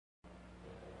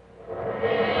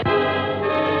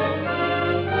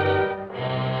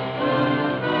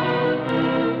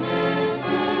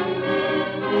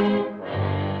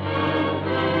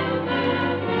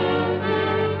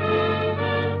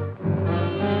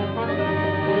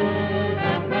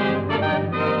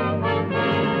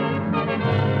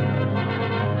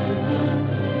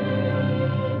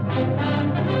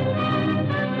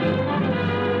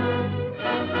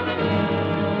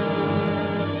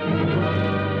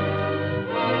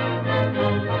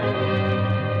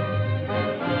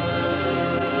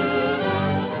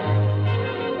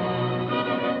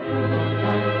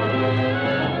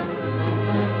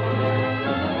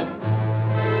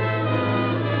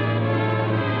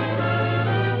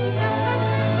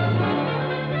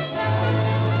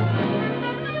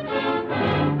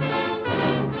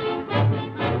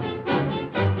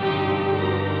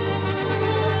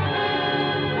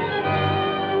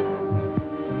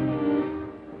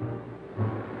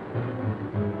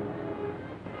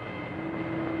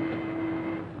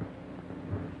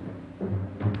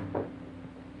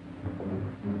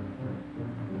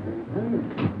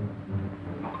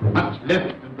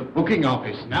left of the booking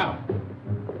office now.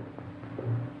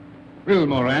 Well,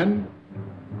 Moran,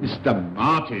 Mr.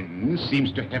 Martin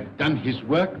seems to have done his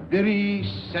work very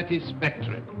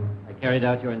satisfactorily. I carried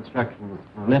out your instructions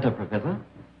in the letter, Professor.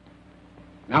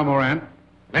 Now, Moran,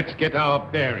 let's get our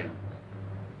bearings.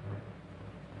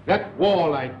 That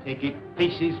wall, I take it,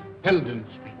 faces Peldon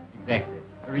Street. Exactly.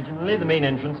 Originally the main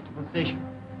entrance to the station.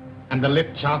 And the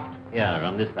lift shaft? Yeah,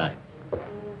 on this side.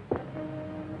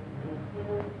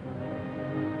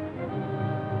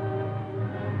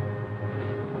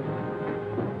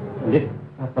 Lift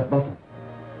at the bottom.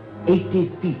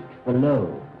 80 feet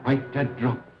below. Quite a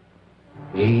drop.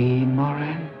 Eh,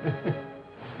 Moran?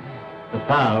 The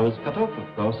power was cut off,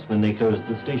 of course, when they closed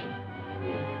the station.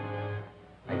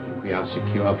 I think we are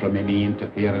secure from any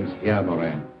interference here,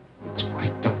 Moran. It's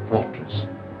quite a fortress.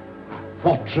 A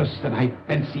fortress that I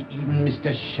fancy even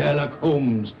Mr. Sherlock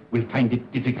Holmes will find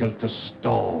it difficult to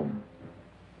storm.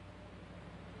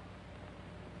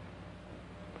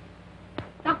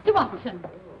 Dr. Watson.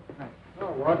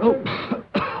 Oh,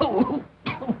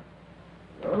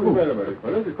 well, very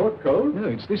fellow, you caught cold? No,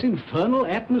 it's this infernal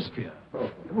atmosphere.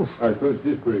 Oh, I suppose it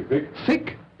is pretty thick.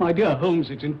 Thick? My dear Holmes,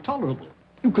 it's intolerable.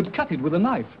 You could cut it with a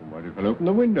knife. Well, what if I open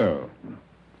the window?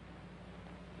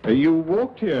 You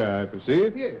walked here, I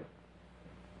perceive. Yes.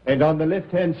 And on the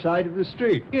left-hand side of the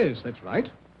street. Yes, that's right.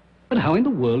 But how in the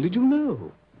world did you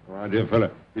know? Oh, my dear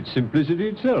fellow, it's simplicity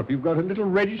itself. You've got a little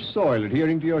reddish soil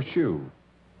adhering to your shoe.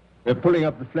 They're pulling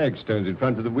up the flagstones in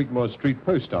front of the Wigmore Street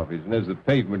post office, and as the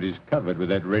pavement is covered with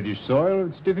that reddish soil,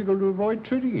 it's difficult to avoid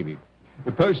treading in it.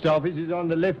 The post office is on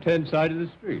the left-hand side of the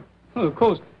street. Oh, of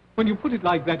course, when you put it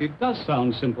like that, it does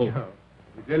sound simple. Yeah.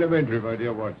 It's elementary, my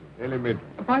dear Watson. Elementary.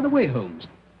 By the way, Holmes,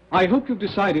 I hope you've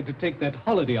decided to take that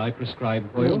holiday I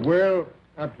prescribed for you. Well,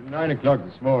 up to 9 o'clock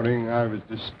this morning, I was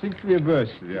distinctly averse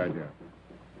to the idea.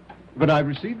 But I've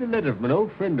received a letter from an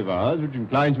old friend of ours which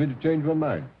inclines me to change my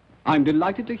mind. I'm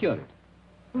delighted to hear it.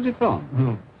 Who's it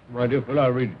from? My dear fellow,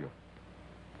 I'll read it to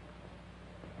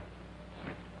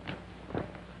you.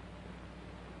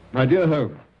 My dear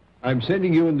Holmes, I'm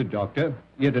sending you and the doctor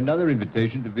yet another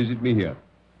invitation to visit me here.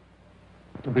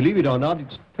 Believe it or not,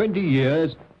 it's 20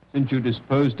 years since you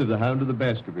disposed of the hound of the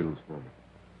Baskervilles for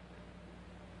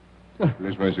me.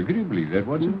 Bless my soul, can you believe that,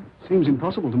 Watson? Seems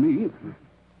impossible to me.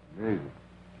 Amazing.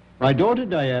 My daughter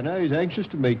Diana is anxious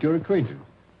to make your acquaintance.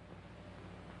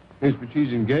 Yes, but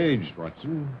she's engaged,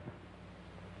 Watson.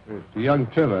 Yes, to young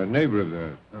Trevor, a neighbor of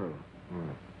theirs. Oh.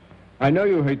 I know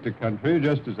you hate the country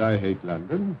just as I hate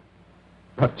London.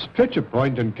 But stretch a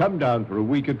point and come down for a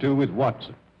week or two with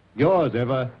Watson. Yours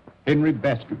ever, Henry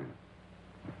Baskerville.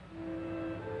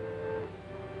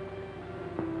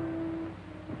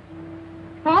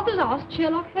 Father's asked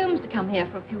Sherlock Holmes to come here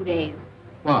for a few days.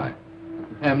 Why? Has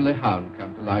the family hound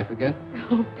come to life again?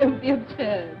 Oh, don't be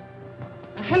absurd.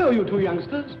 Hello, you two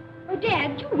youngsters. Oh,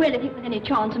 Dad, do you really think there's any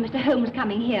chance of Mr. Holmes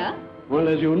coming here? Well,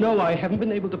 as you know, I haven't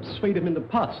been able to persuade him in the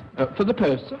past. For the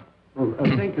post, sir?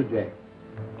 Thank you, Jack.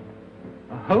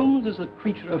 Holmes is a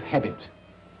creature of habit.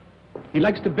 He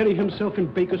likes to bury himself in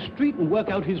Baker Street and work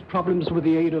out his problems with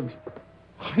the aid of,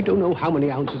 I don't know how many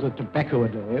ounces of tobacco a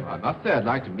day. I must say I'd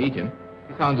like to meet him.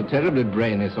 He sounds a terribly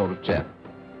brainy sort of chap.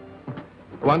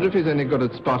 I wonder if he's any good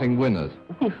at spotting winners.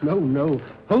 Oh, no.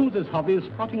 Holmes's hobby is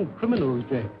spotting criminals,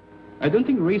 Jack. I don't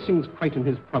think racing's quite in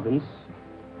his province.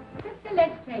 Mr.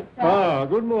 Lestrade, sir. Ah,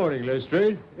 good morning,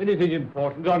 Lestrade. Anything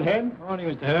important on hand? Morning,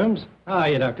 Mr. Holmes. How are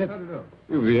you, Doctor? I don't know.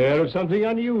 You've the air of something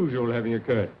unusual having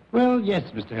occurred. Well, yes,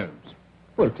 Mr. Holmes.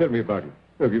 Well, tell me about it.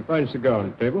 Look, you find a cigar on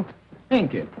the table.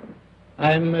 Thank you.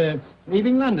 I'm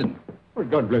leaving London. Well,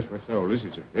 God bless my soul. This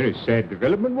is a very sad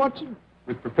development, Watson.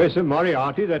 With Professor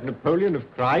Moriarty, that Napoleon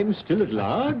of crime, still at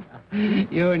large.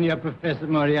 You and your Professor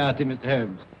Moriarty, Mr.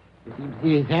 Holmes. He seems to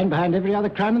see his hand behind every other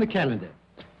crime in the calendar.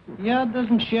 Yard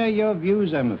doesn't share your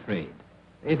views, I'm afraid.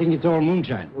 They think it's all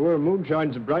moonshine. Well,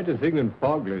 moonshine's a brighter thing than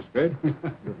fog, Lestrade.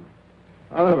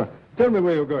 However, tell me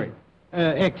where you're going.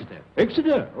 Exeter.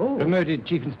 Exeter? Oh. Promoted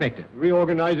Chief Inspector.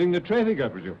 Reorganizing the traffic, I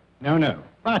presume. No.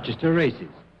 Barchester races.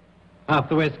 Half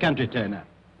the West Country turn up.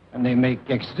 And they make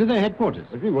Exeter their headquarters.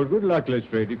 I see. Well, good luck,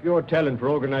 Lestrade. If your talent for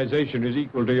organization is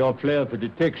equal to your flair for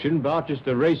detection,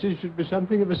 Barchester races should be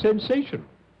something of a sensation.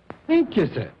 Thank you,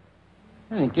 sir.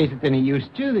 Well, in case it's any use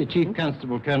to you, the Chief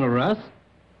Constable, Colonel Ross,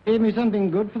 gave me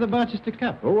something good for the Barchester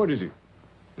Cup. Oh, what is it?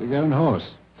 His own horse.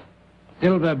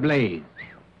 Silver Blaze.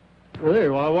 Well, there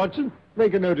you are, Watson.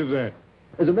 Make a note of that.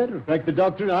 As a matter of fact, the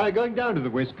doctor and I are going down to the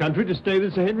West Country to stay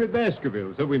with Sir Henry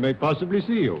Baskerville, so we may possibly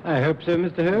see you. I hope so,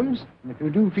 Mr. Holmes. And if you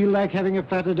do feel like having a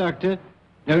fatter doctor,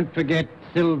 don't forget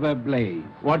Silver Blaze.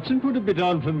 Watson, put a bit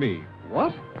on for me.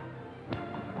 What?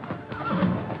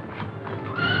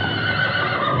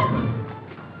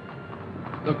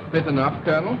 Looks fit enough,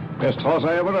 Colonel. Best horse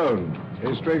I ever owned.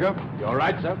 Hey, Straker? You're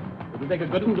right, sir. It'll take a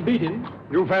good one to beat him.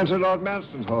 You fancy Lord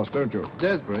Manston's horse, don't you?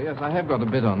 Desbury, yes, I have got a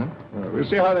bid on him. We'll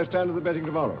see how they stand at the betting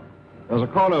tomorrow. There's a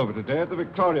call over today at the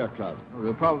Victoria Club.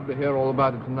 We'll probably hear all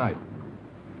about it tonight.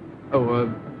 Oh,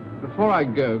 before I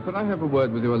go, could I have a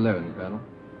word with you alone, Colonel?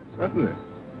 Certainly.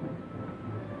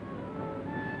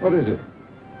 What is it?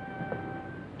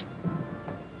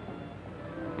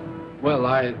 Well,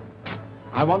 I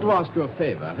want to ask you a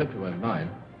favor. I hope you won't mind.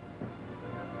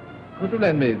 Could you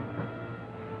lend me...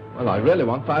 Well, I really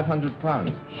want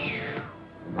 £500.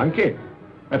 Monkey.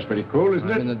 That's pretty cool, isn't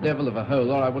I'm it? in a devil of a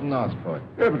hole, or I wouldn't ask for it.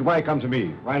 Yeah, but why come to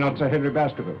me? Why not Sir Henry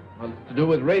Baskerville? Well, it's to do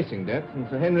with racing debts, and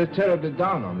Sir Henry's terribly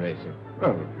down on racing.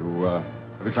 Well,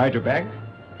 have you tried your bank?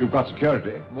 You've got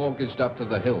security. Mortgaged up to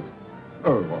the hilt.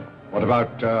 Oh, well, what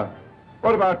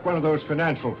about one of those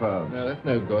financial firms? No, that's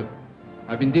no good.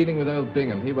 I've been dealing with old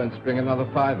Bingham. He won't spring another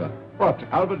fiver. What,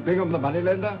 Albert Bingham, the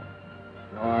moneylender?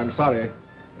 No, I'm sorry.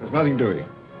 There's nothing doing.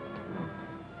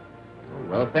 Oh,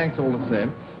 well, thanks all the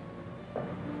same.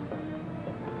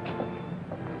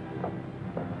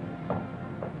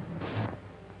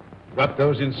 Got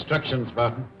those instructions,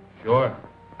 Barton? Sure.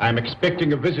 I'm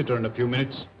expecting a visitor in a few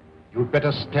minutes. You'd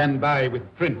better stand by with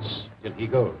Prince till he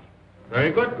goes.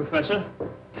 Very good, Professor.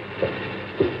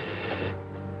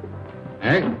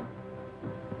 Eh?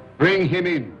 Bring him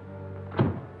in.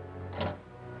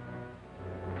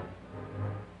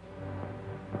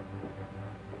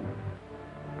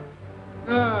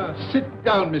 Sit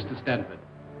down, Mr. Stanford.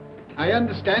 I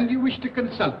understand you wish to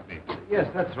consult me. Yes,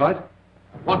 that's right.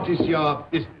 What is your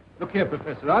business? Look here,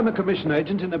 Professor, I'm a commission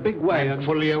agent in a big way, I'm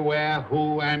fully aware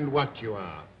who and what you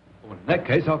are. Well, in that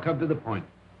case, I'll come to the point.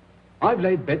 I've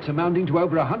laid bets amounting to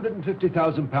over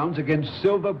 £150,000 against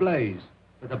Silver Blaze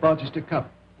for the Barchester Cup,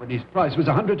 when his price was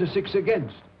 100 to 6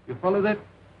 against. You follow that?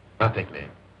 Perfectly.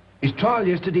 His trial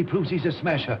yesterday proves he's a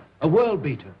smasher, a world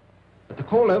beater. At the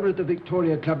call over at the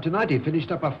Victoria Club tonight, he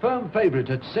finished up a firm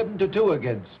favourite at 7 to 2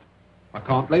 against. I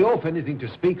can't lay off anything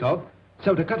to speak of,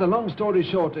 so to cut a long story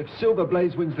short, if Silver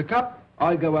Blaze wins the cup,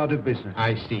 I go out of business.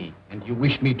 I see. And you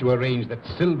wish me to arrange that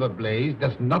Silver Blaze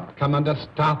does not come under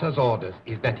starter's orders.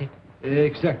 Is that it?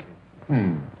 Exactly.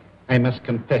 I must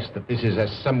confess that this is a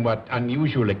somewhat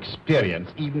unusual experience,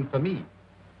 even for me.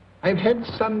 I've had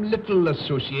some little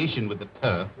association with the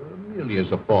turf, merely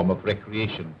as a form of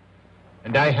recreation.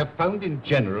 And I have found in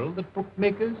general that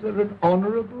bookmakers are an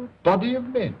honourable body of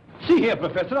men. See here,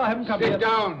 Professor, I haven't come here... Sit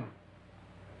down.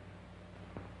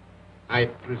 I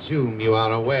presume you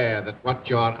are aware that what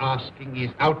you're asking is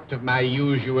out of my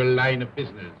usual line of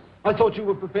business. I thought you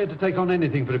were prepared to take on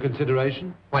anything for a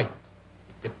consideration. Quite.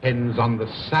 It depends on the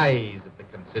size of the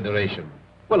consideration.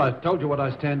 Well, I've told you what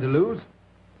I stand to lose.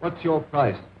 What's your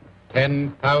price?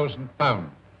 £10,000.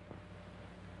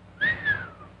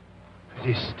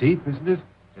 Pretty steep, isn't it?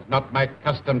 It is not my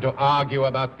custom to argue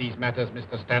about these matters,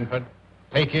 Mr. Stanford.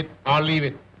 Take it or leave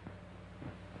it.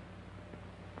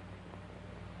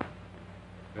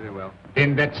 Very well.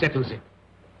 Then that settles it.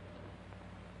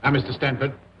 Now, Mr.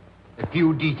 Stanford, a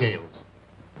few details.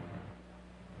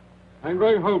 I'm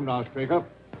going home now, Straker.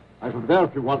 I shall be there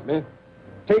if you want me.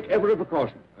 Take every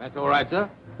precaution. That's all right, sir.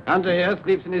 Hunter here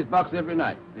sleeps in his box every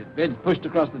night. His bed's pushed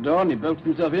across the door and he bolts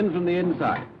himself in from the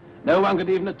inside. No one could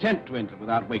even attempt to enter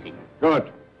without waking him.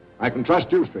 Good. I can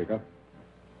trust you, Straker.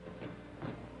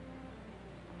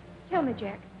 Tell me,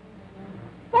 Jack,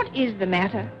 what is the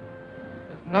matter?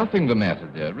 There's nothing the matter,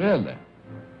 dear, really.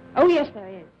 Oh, yes, there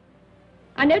is.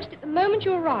 I noticed it the moment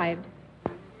you arrived.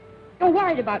 You're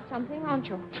worried about something, aren't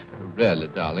you? Really,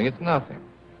 darling, it's nothing.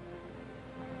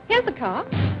 Here's the car.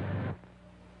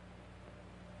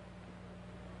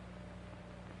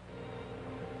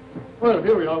 Well,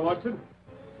 here we are, Watson.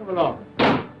 Come along.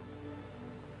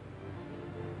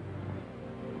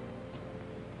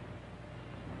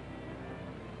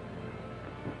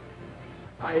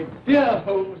 My dear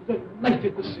Holmes,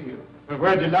 delighted to see you. Well,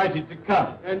 we're delighted to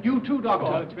come. And you too, Doctor.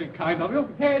 Oh, it's very kind of you.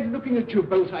 Head, looking at you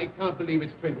both, I can't believe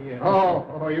it's 20 years.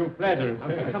 Oh, you flatter.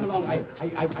 Okay, come along.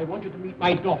 I want you to meet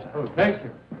my daughter. Oh, thank you.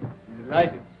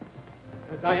 Delighted.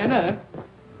 Diana,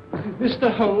 this is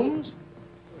Mr. Holmes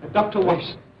and Dr.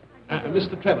 Watson.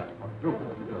 Mr. Trevor.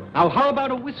 Now, how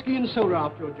about a whiskey and soda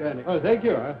after your journey? Oh, thank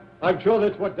you. I'm sure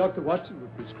that's what Dr. Watson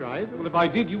would prescribe. Well, if I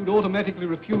did, you'd automatically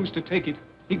refuse to take it.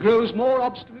 He grows more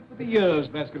obstinate with the years,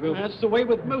 Baskerville. That's the way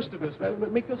with most of us. Well,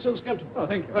 make yourselves comfortable. Oh,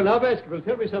 thank you. Well, now, Baskerville,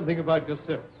 tell me something about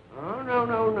yourself. Oh,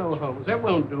 no, Holmes. That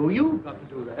won't do. You've got to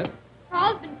do that.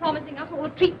 Carl's been promising us all a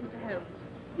treat, Mr. Holmes.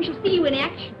 We shall see you in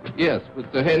action. Yes,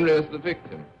 with Sir Henry as the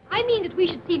victim. I mean that we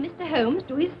should see Mr. Holmes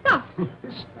do his stuff.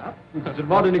 His stuff? That's a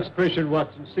modern expression,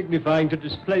 Watson, signifying to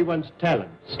display one's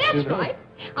talents. That's right.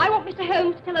 I want Mr.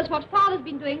 Holmes to tell us what Father's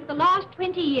been doing for the last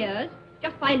 20 years,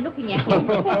 just by looking at him.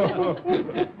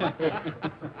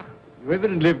 You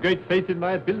evidently have great faith in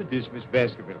my abilities, Miss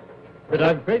Baskerville. But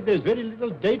I'm afraid there's very little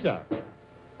data.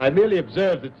 I merely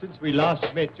observed that since we last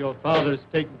met, your father has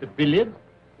taken to billiards,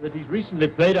 that he's recently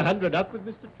played 100 up with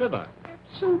Mr. Trevor.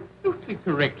 Absolutely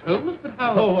correct, Holmes, but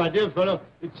how... Oh, my dear fellow,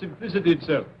 it's simplicity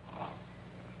itself.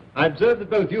 I observed that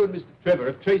both you and Mr. Trevor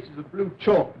have traces of blue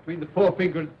chalk between the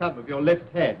forefinger and thumb of your left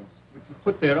hand, which was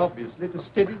put there, obviously, to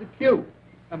steady the cue.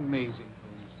 Amazing,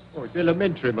 Holmes. Oh, it's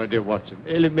elementary, my dear Watson,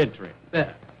 elementary.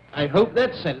 There. I hope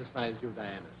that satisfies you,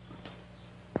 Diana.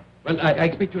 Well, I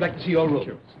expect you'd like to see your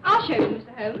room. I'll show you,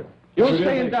 Mr. Holmes. You'll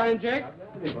stay and dine, Jack?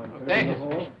 Thanks.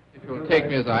 If you'll take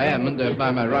me as I am and don't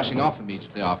mind my rushing off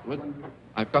immediately afterward,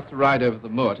 I've got to ride over the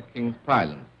moor to King's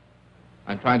Pyland.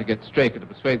 I'm trying to get Straker to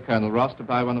persuade Colonel Ross to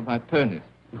buy one of my ponies.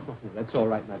 Oh, that's all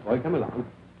right, my boy. Come along.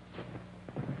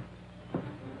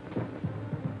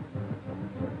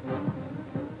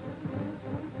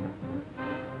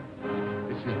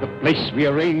 This is the place we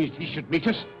arranged he should meet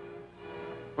us.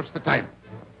 What's the time?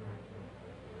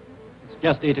 It's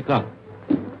just 8 o'clock.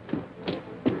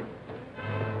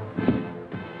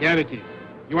 Here it is.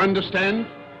 You understand?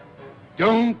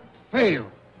 Don't fail.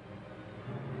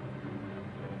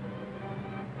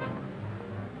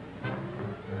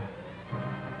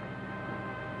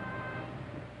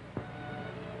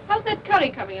 How's that curry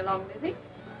coming along, Lizzie?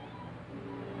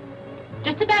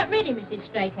 Just about ready, Mrs.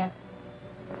 Straker.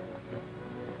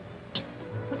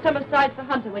 Put some aside for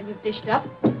Hunter when you've dished up,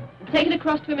 and take it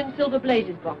across to him in Silver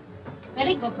Blaze's box.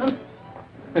 Very good, ma'am.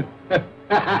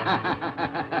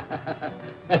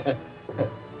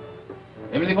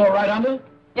 Everything all right, Hunter?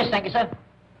 Yes, thank you, sir.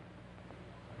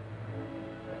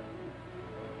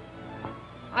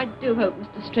 I do hope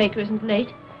Mr. Straker isn't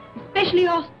late, especially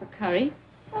asked for curry.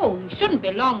 Oh, you shouldn't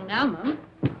be long now, ma'am.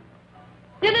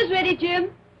 Dinner's ready,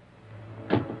 Jim.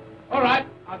 All right.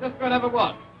 I'll just go and have a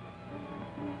watch.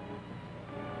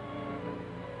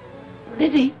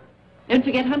 Lizzie, don't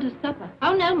forget Hunter's supper.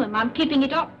 Oh, no, ma'am, I'm keeping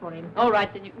it up for him. All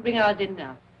right, then you can bring ours in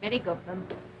now. Very good, ma'am.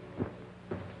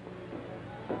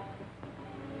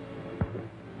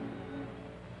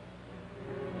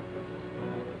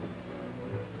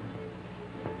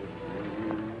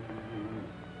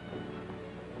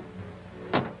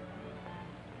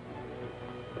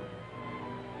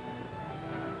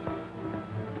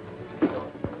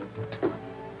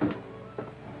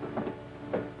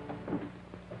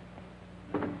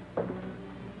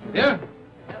 Yeah?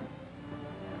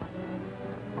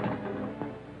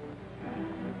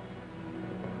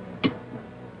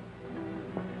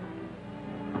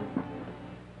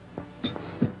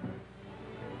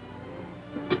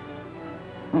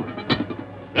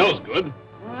 Smells good.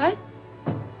 All right?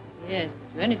 Yes,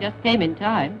 you only just came in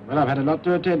time. Well, I've had a lot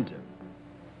to attend to.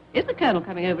 Is the Colonel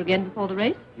coming over again before the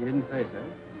race? He didn't say so.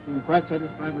 He seemed quite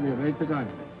satisfied when he arranged the time.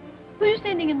 Who are you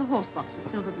sending in the horse box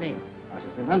with Silver Blaze? I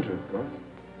shall send Hunter, of course.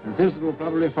 And Simpson will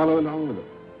probably follow along with him.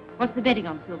 What's the betting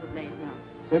on Silver Blaze now?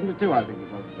 7-2, I think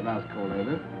it was, the last call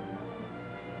over.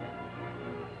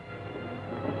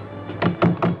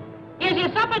 Here's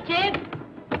your supper, Ted.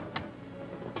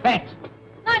 Thanks.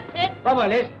 Night, Ted. Bye-bye,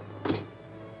 Liz.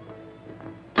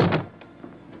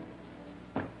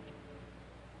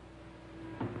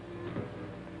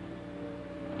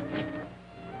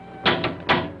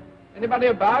 Anybody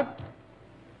about?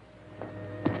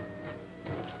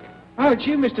 Oh, it's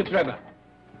you, Mr. Trevor.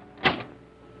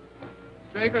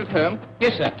 Straker at home?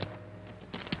 Yes, sir.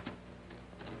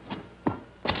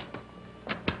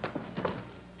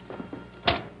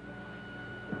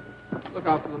 Look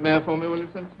after the mare for me, will you,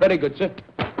 sir? Very good, sir.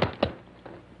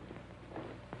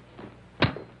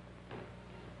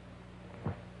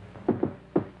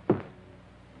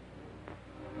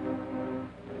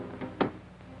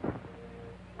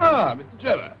 Ah, Mr.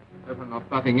 Trevor. Hope I'm not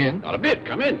butting in. Not a bit.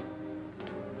 Come in.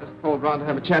 Just called round to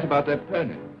have a chat about that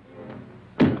pony.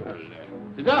 Well,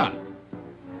 sit down.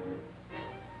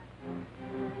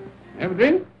 Have a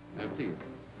drink? No, please.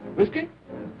 Whiskey?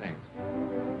 Yes, thanks.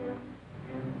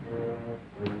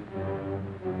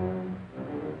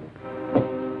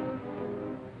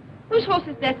 Whose horse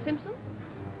is that, Simpson?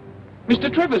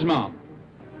 Mr. Trevor's, ma'am.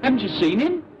 Haven't you seen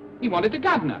him? He wanted a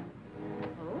governor.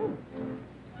 Oh.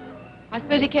 I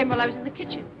suppose he came while I was in the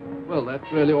kitchen. Well,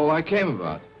 that's really all I came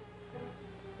about.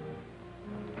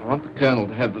 I want the Colonel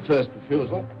to have the first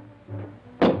refusal.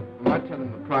 I might tell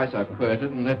him the price I've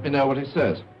quoted and let me know what he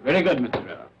says. Very good, Mr.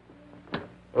 Trevor.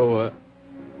 Oh,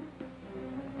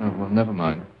 well, never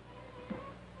mind.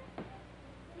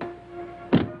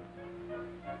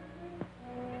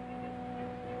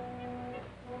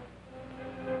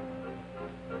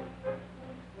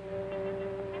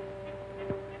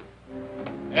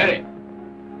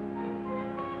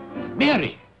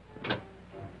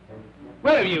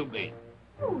 you been?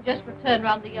 Oh, just returned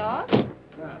round the yard.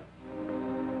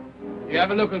 You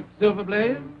have a look at Silver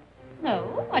Blaze?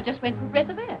 No, I just went for a breath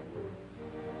of air.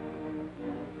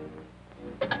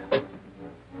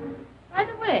 By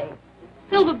the way,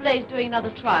 Silver Blaze doing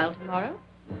another trial tomorrow?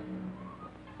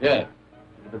 Yes.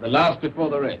 It'll be the last before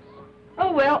the race.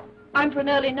 Oh, well, I'm for an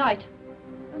early night.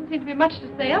 Doesn't seem to be much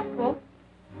to stay up for.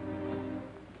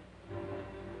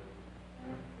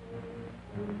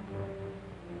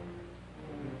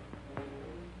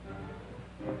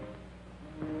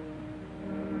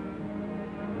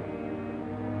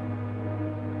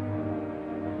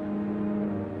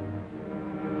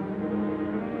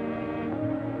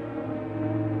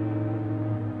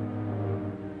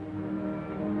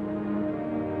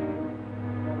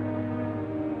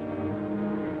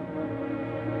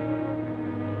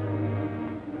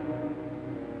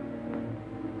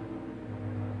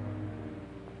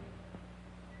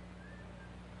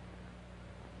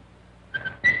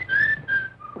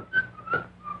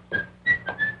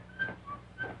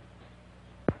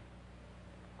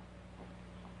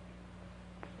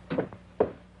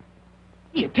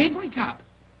 Here, Ted, wake up.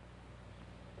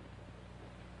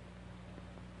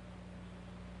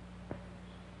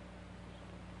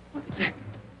 What is that?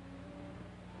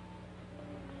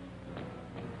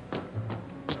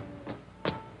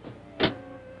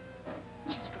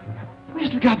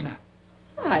 Where's the governor?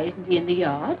 Why, isn't he in the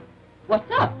yard? What's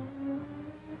up?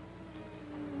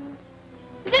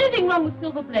 Is anything wrong with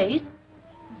Silver Blaze?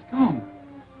 He's gone.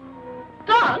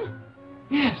 Gone?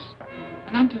 Yes,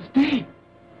 and Hunter's dead.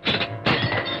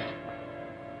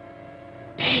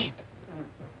 Dead.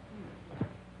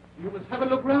 You must have a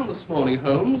look round this morning,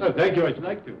 Holmes. Oh, thank you, I'd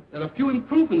like to. There are a few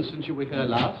improvements since you were here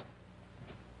last.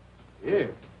 Yes.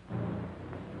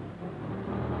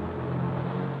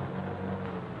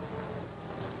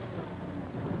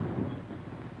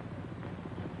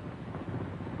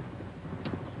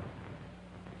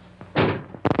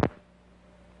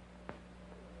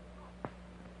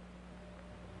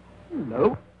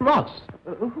 Hello, Ross.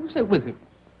 Who's there with him?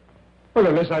 Well,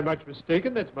 unless I'm much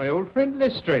mistaken, that's my old friend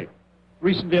Lestrade.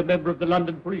 Recently a member of the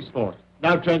London police force,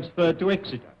 now transferred to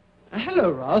Exeter. Hello,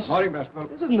 Ross. Morning, Master.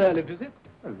 This is an early visit.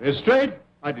 Well, Lestrade,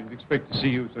 I didn't expect to see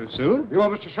you so soon. You are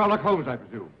Mr. Sherlock Holmes, I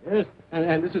presume. Yes,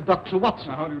 and this is Dr. Watson.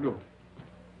 How do you do?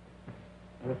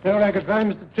 I thought I could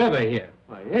find Mr. Trevor here.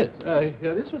 Why, yes,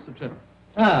 here is Mr. Trevor.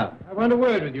 Ah, I want a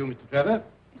word with you, Mr. Trevor.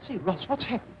 See, Ross, what's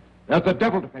happened? There's the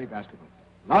devil to pay, Baskerville.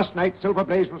 Last night, Silver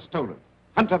Blaze was stolen.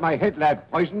 Hunter, my head lad,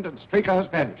 poisoned, and Straker has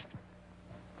vanished.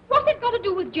 What's it got to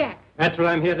do with Jack? That's what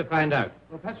I'm here to find out.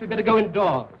 Well, perhaps we'd better go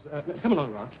indoors. Come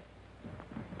along, Ross.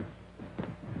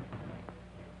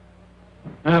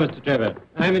 Now, Mr. Trevor,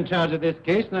 I'm in charge of this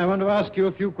case, and I want to ask you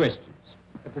a few questions.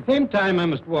 At the same time, I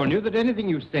must warn you that anything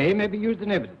you say may be used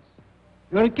in evidence.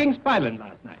 You were at King's Pyland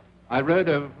last night. I rode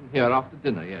over from here after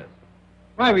dinner, yes.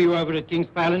 Why were you over at King's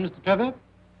Pyland, Mr. Trevor?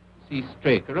 See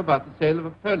Straker about the sale of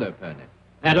a polo pony.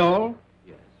 That all?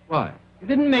 Yes. Why? You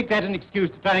didn't make that an excuse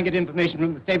to try and get information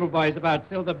from the stable boys about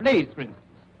Silver Blaze, for instance.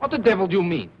 What the devil do you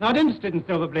mean? Not interested in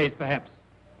Silver Blaze, perhaps.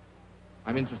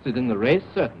 I'm interested in the race,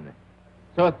 certainly.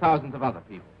 So are thousands of other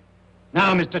people.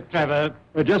 Now, Mr. Trevor.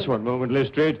 Just one moment,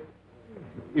 Lestrade,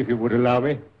 if you would allow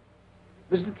me.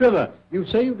 Mr. Trevor, you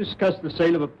say you discussed the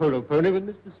sale of a polo pony with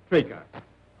Mr. Straker.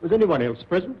 Was anyone else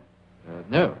present?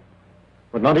 No.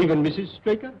 But not even Mrs.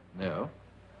 Straker? No.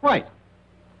 Quite.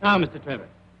 Now, Mr. Trevor,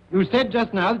 you said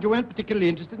just now that you weren't particularly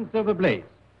interested in Silver Blaze.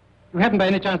 You happen by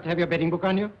any chance to have your betting book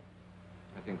on you?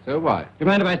 I think so. Why? Do you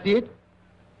mind if I see it?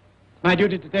 It's my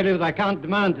duty to tell you that I can't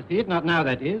demand to see it, not now,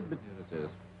 that is, but... Here it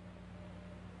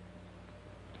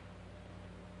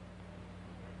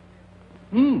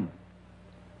is.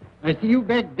 I see you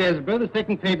backed Desborough, the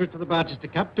second favourite for the Barchester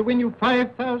Cup, to win you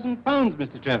 £5,000,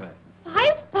 Mr. Trevor.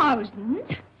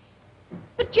 5,000?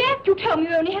 But, Jack, you told me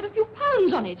you only had a few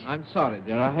pounds on it. I'm sorry,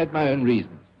 dear. I had my own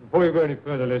reasons. Before you go any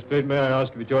further, Lestrade, may I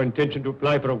ask if it's your intention to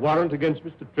apply for a warrant against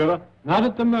Mr. Trevor? Not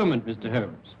at the moment, Mr.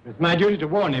 Holmes. It's my duty to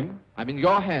warn him. I'm in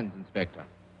your hands, Inspector.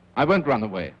 I won't run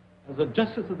away. As a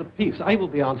justice of the peace, I will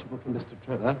be answerable for Mr.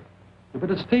 Trevor. You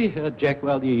better stay here, Jack,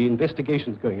 while the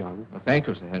investigation's going on. Well, thank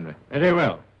you, Sir Henry. Very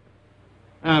well.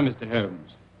 Now, Mr.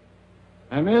 Holmes,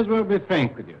 I may as well be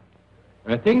frank with you.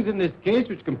 There are things in this case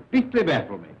which completely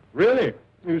baffle me. Really?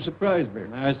 You surprise me.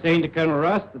 I was saying to Colonel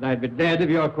Ross that I'd be glad of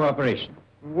your cooperation.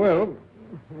 Well,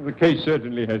 the case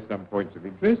certainly has some points of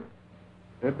interest.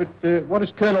 But what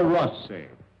does Colonel Ross say?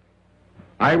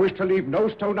 I wish to leave no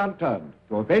stone unturned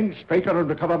to avenge Straker and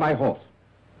recover my horse.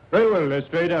 Very well,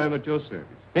 Lestrade, I am at your service.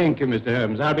 Thank you, Mr.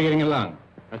 Holmes. I'll be getting along.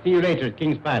 I'll see you later at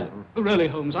King's Pyland. Really,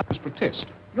 Holmes, I must protest.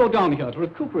 You're down here to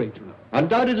recuperate, you know.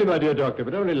 Undoubtedly, my dear doctor,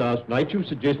 but only last night you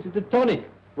suggested a tonic.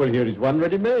 Well, here is one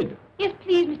ready-made. Yes,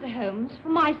 please, Mr. Holmes, for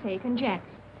my sake and Jack's.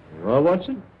 You are,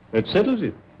 Watson. That settles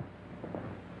it.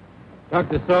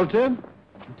 Dr. Salter,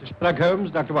 Mr. Sherlock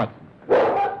Holmes, Dr. Watson.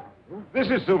 This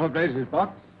is Silver Blaze's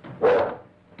box.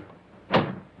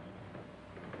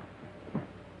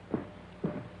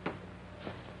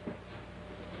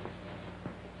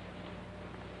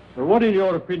 So what, in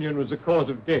your opinion, was the cause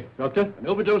of death, Doctor? An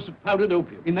overdose of powdered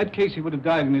opium. In that case, he would have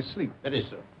died in his sleep. That is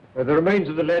so. The remains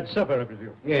of the lad's supper, I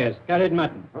presume? Yes, curried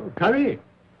mutton. Oh, curry?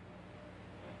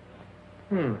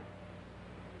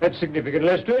 That's significant,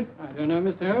 Lestrade. I don't know,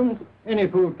 Mr. Holmes. Any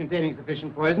food containing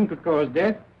sufficient poison could cause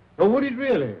death. Oh, would it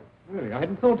really? Really, I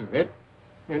hadn't thought of that.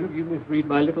 Now, look, you must read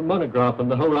my little monograph on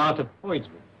the whole art of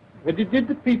poisoning. Did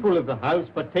the people of the house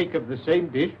partake of the same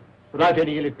dish without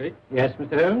any ill effect? Yes,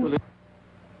 Mr. Holmes. Well,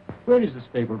 where is the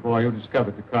stable boy who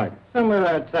discovered the crime? Somewhere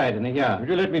outside in the yard. Would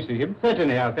you let me see him?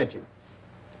 Certainly, I'll fetch him.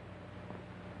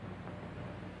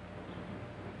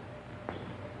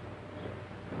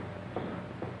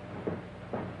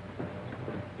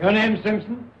 Your name,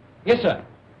 Simpson? Yes, sir.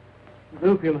 The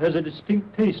opium has a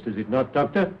distinct taste, does it not,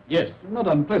 Doctor? Yes. Not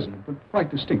unpleasant, but quite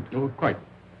distinct. Oh, quite.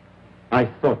 I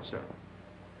thought so.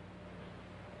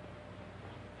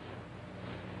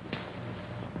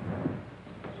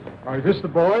 Is this the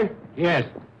boy? Yes.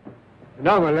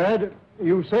 Now, my lad,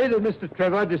 you say that Mr.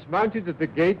 Trevor dismounted at the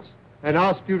gates and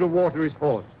asked you to water his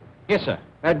horse. Yes, sir.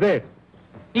 And then?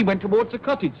 He went towards the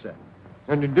cottage, sir.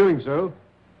 And in doing so,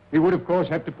 he would, of course,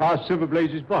 have to pass Silver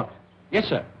Blaze's box. Yes,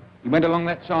 sir. He went along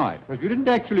that side. But you didn't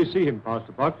actually see him pass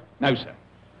the box? No, sir.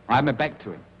 I had my back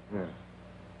to him. Yes.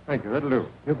 Thank you, that'll do.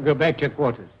 You can go back to your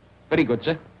quarters. Very good,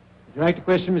 sir. Would you like to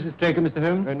question Mrs. Straker, Mr.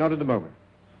 Holmes? Not at the moment.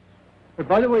 But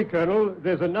by the way, Colonel,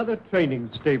 there's another training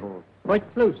stable.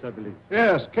 Quite close, I believe.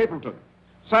 Yes, Capleton.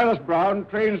 Silas Brown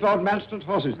trains Lord Manston's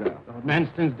horses there. Lord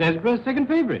Manston's Desborough's second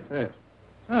favourite. Yes.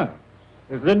 Ah.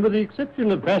 Yes, then, with the exception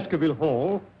of Baskerville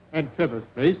Hall and Trevor's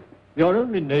place, your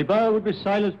only neighbour would be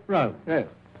Silas Brown. Yes.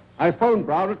 I phoned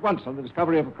Brown at once on the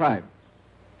discovery of a crime.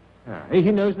 Ah, he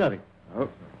knows nothing. Oh.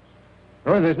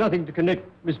 Oh, there's nothing to connect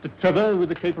Mr. Trevor with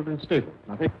the Capleton stable.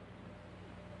 Nothing.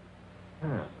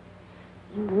 Ah.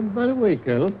 Oh, by the way,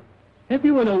 Colonel, have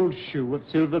you an old shoe of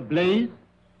Silver Blaze?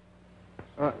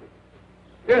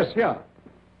 Yes, here.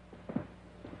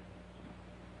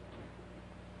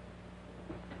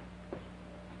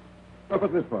 How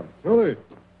about this one? Oh,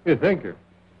 yes, thank you.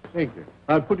 Thank you.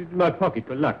 I'll put it in my pocket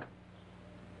for luck.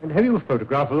 And have you a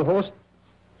photograph of the horse?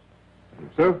 I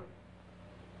think so.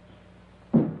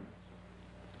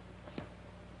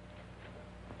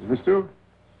 Is this too?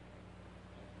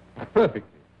 Perfectly.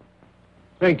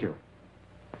 Thank you.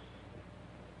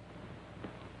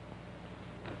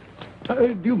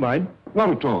 Do you mind? Not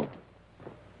at all.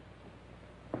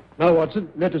 Now, Watson,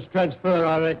 let us transfer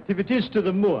our activities to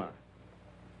the moor.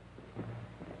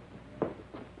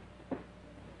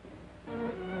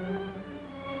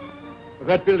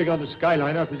 That building on the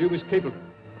skyline, I presume, is Capleton.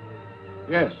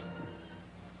 Yes.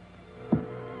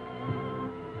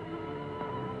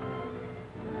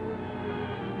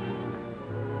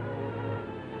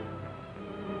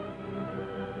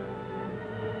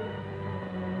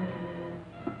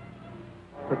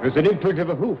 But there's an imprint of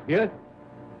a hoof here.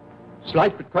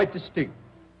 Slight, but quite distinct.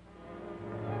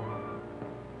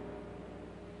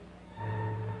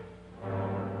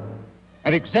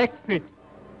 An exact fit.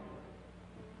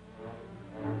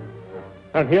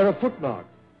 And here a footmark.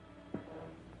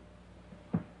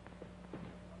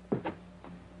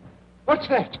 What's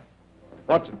that?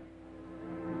 Watson.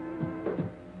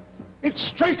 It's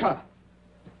Straker.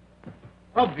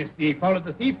 Obviously, he followed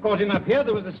the thief, caught him up here.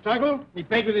 There was a struggle. He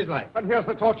paid with his life. And here's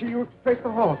the torch he used to trace the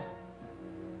horse.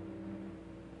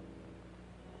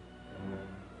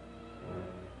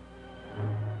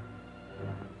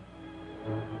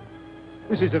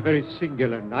 This is a very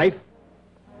singular knife.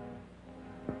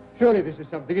 Surely this is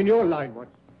something in your line,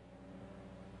 Watson.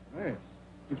 Yes.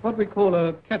 It's what we call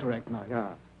a cataract knife.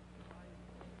 Yeah.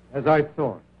 As I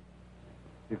thought.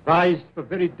 Devised for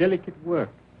very delicate work.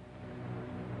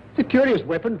 It's a curious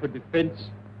weapon for defense.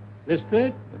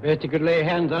 Lestrade? The best you could lay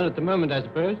hands on at the moment, I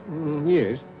suppose.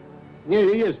 Yes.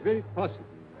 Yes, very possibly.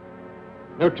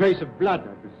 No trace of blood,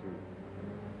 I presume.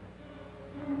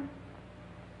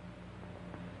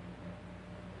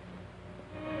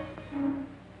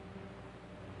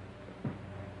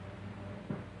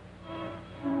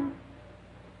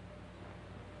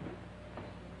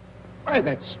 Why,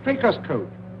 that's Straker's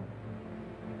coat.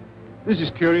 This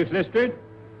is curious, Lestrade.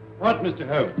 What, Mr.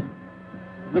 Holmes?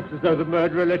 Looks as though the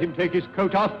murderer let him take his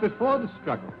coat off before the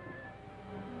struggle.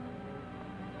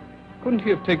 Couldn't he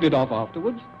have taken it off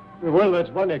afterwards? Well, that's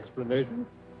one explanation.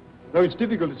 Though it's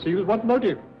difficult to see with what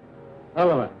motive.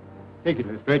 However, take it,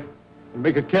 Lestrade, and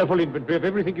make a careful inventory of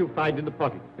everything you find in the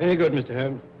pocket. Very good, Mr.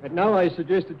 Holmes. And now I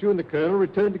suggest that you and the Colonel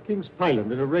return to King's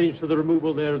Pyland and arrange for the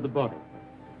removal there of the body.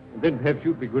 And then perhaps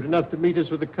you'd be good enough to meet us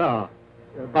with a car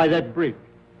by that bridge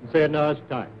in, say, an hour's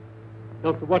time.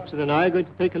 Dr. Watson and I are going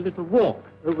to take a little walk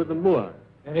over the moor.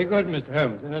 Very good, Mr.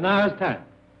 Holmes. In an hour's time.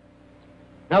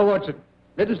 Now, Watson,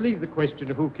 let us leave the question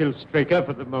of who killed Straker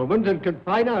for the moment and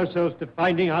confine ourselves to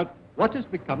finding out what has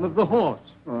become of the horse.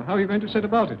 Oh, how are you going to set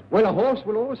about it? Well, a horse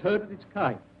will always herd of its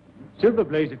kind.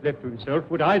 Silverblaze, if left to himself,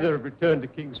 would either have returned to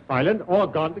King's Pyland or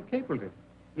gone to Capleton.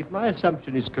 If my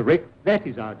assumption is correct, that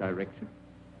is our direction.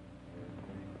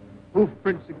 Hoof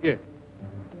prints again.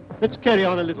 Let's carry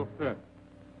on a little further.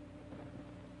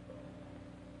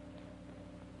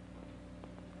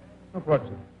 Look,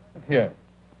 Watson. Look here.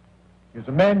 There's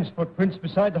a man's footprints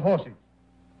beside the horses.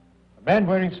 A man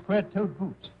wearing square-toed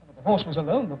boots. The horse was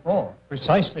alone before.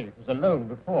 Precisely. It was alone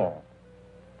before.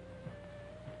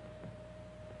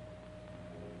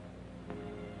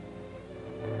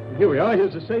 And here we are.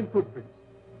 Here's the same footprints.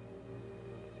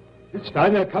 This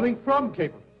time they're coming from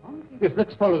Capleton. Yes,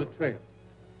 let's follow the trail.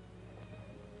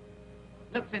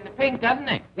 Looks in the pink, doesn't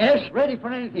it? Yes, ready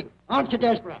for anything. Aren't you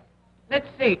desperate? Let's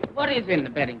see. What is in the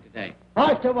betting today?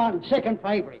 5-1, second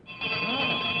favourite.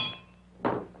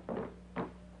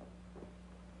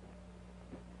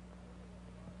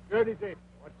 Dirty day,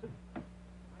 Watson.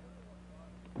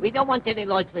 We don't want any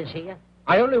like this here.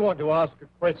 I only want to ask a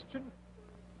question.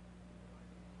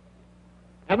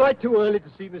 Am I too early to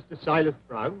see Mr. Silas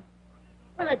Brown?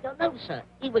 Well, I don't know, sir.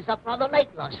 He was up rather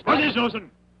late last night. What is Dawson?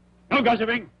 No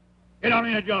gossiping. Get on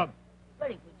with your job.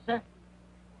 Very good, sir.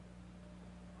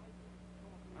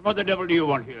 And what the devil do you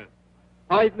want here?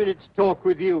 5 minutes talk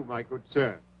with you, my good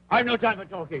sir. I've no time for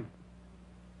talking.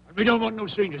 And we don't want no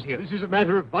strangers here. This is a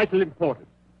matter of vital importance.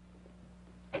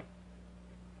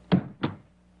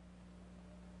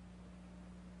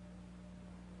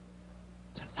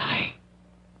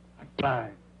 Bye.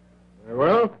 Very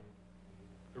well.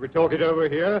 Shall we talk it over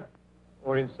here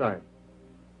or inside?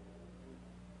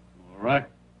 All right.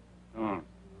 Come on.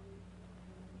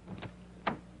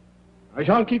 I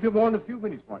shan't keep you more than a few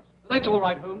minutes, Watson. That's all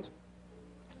right, Holmes.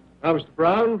 Now, Mr.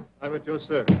 Brown, I'm at your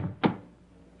service.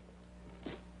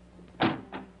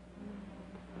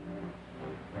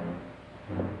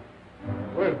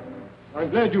 Well,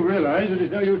 I'm glad you realize that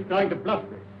it's no use trying to bluff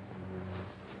me.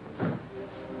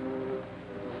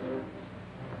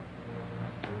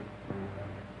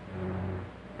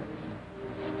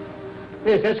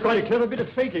 Yes, that's quite a clever bit of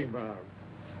faking, Brown.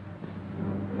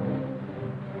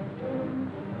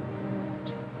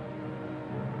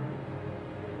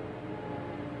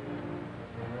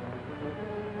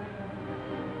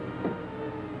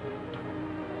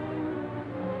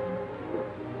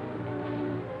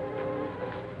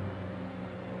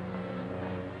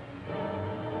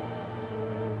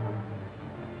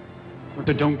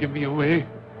 But don't give me away.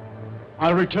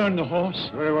 I'll return the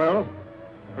horse. Very well.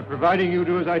 But providing you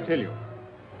do as I tell you.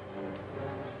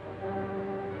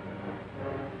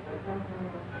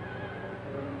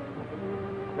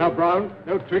 Now, Brown,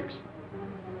 no tricks.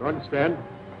 You understand?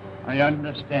 I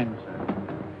understand,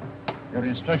 sir. Your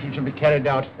instructions shall be carried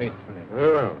out faithfully.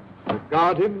 Very well. So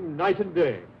guard him night and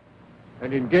day.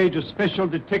 And engage a special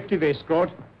detective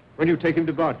escort when you take him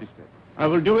to Barkworth. I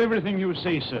will do everything you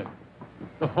say, sir.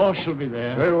 The horse shall be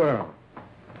there. Very well.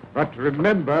 But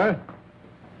remember...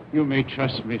 You may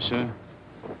trust me, sir.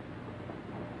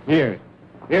 Yes.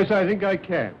 Yes, I think I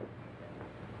can.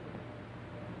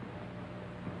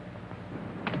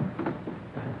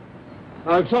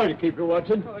 I'm sorry to keep you,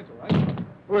 Watson. Oh, that's all right.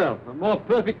 Well, a more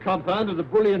perfect compound of the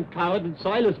bully and coward than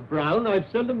Silas Brown I've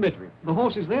seldom met with. The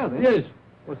horse is there, then? Yes.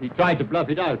 Well, he tried to bluff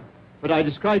it out. But I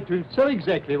described to him so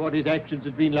exactly what his actions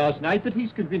had been last night that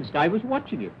he's convinced I was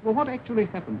watching him. Well, what actually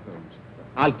happened, Holmes?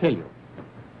 I'll tell you.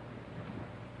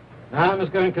 Now I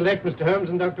must go and collect Mr. Holmes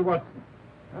and Dr. Watson.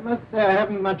 I must say I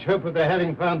haven't much hope of their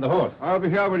having found the horse. I'll be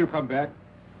here when you come back.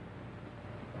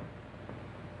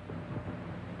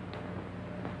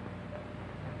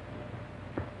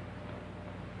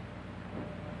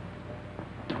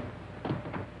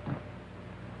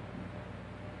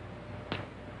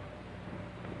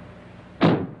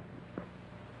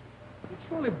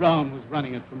 Surely Brown was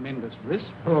running a tremendous risk.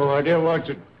 Oh, my dear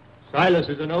Watson, Silas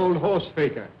is an old horse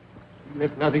faker. He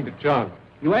left nothing to chance.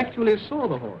 You actually saw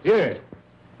the horse? Yes.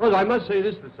 Well, I must say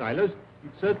this for Silas. He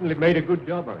certainly made a good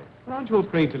job of it. But aren't you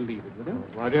afraid to leave it with him?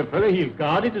 My dear fellow, he'll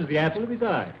guard it as the apple of his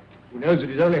eye. He knows that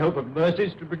his only hope of mercy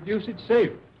is to produce it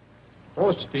safe.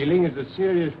 Horse stealing is a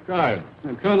serious crime.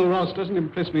 And Colonel Ross doesn't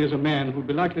impress me as a man who'd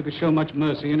be likely to show much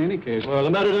mercy in any case. Well, the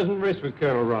matter doesn't rest with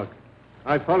Colonel Ross.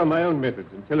 I follow my own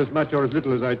methods and tell as much or as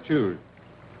little as I choose.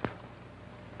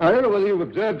 I don't know whether you've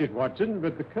observed it, Watson,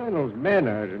 but the Colonel's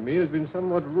manner to me has been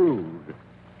somewhat rude.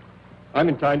 I'm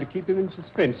inclined to keep him in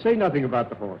suspense. Say nothing about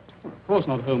the horse. Of course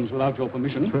not, Holmes, without your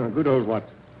permission. Good old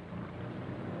Watson.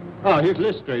 Ah, here's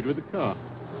Lestrade with the car.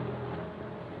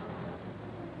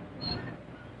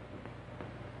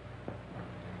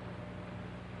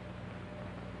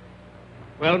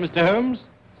 Well, Mr. Holmes,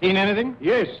 seen anything?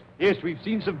 Yes, we've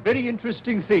seen some very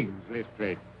interesting things,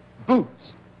 Lestrade. Boots.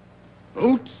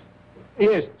 Boots?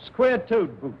 Yes,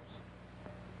 square-toed boots.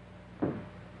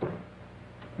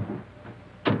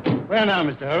 Where now,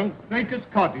 Mr. Holmes? Straker's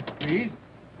cottage, please.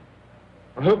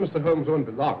 I hope Mr. Holmes won't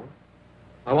be long.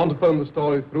 I want to phone the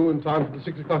story through in time for the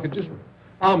 6 o'clock edition.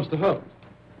 Ah, Mr. Holmes,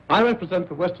 I represent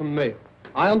the Western Mail.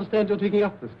 I understand you're taking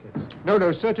up this case. No,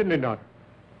 certainly not.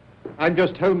 I'm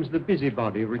just Holmes the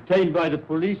busybody, retained by the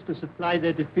police to supply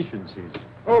their deficiencies.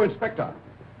 Oh, Inspector,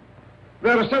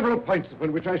 there are several points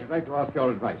upon which I should like to ask your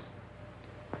advice.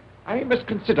 I must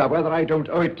consider whether I don't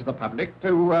owe it to the public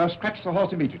to scratch the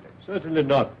horse immediately. Certainly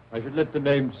not. I should let the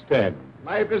name stand.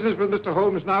 My business with Mr.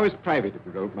 Holmes now is private, if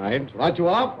you don't mind. Right you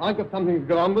are. I've got something to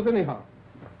go on with anyhow.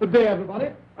 Good day, everybody.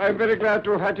 I'm very glad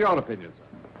to have had your opinion,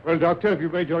 sir. Well, Doctor, have you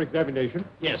made your examination?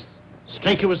 Yes.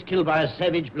 Straker was killed by a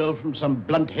savage blow from some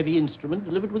blunt, heavy instrument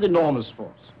delivered with enormous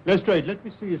force. Lestrade, let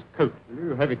me see his coat. Will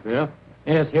you have it there?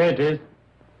 Yes, here it is.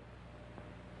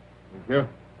 Thank you.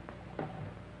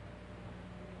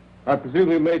 I presume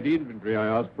you made the inventory I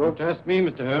asked for. Don't ask me,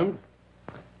 Mr. Holmes.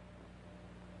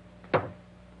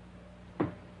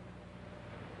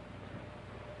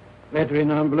 Letter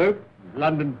in envelope.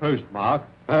 London postmark.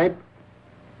 Pipe.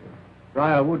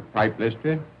 Briarwood pipe,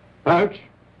 Lestrade. Pouch.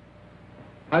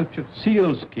 Pouch of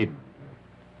sealskin.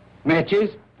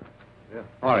 Matches. Yeah,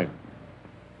 foreign.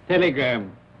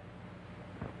 Telegram.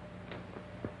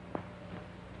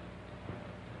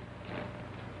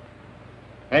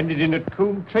 Handed in at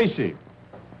Coombe Tracy.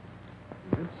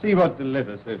 Let's see what the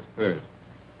letter says first.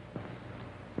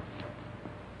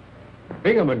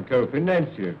 Bingham & Co.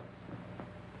 Financier.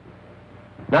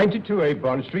 92A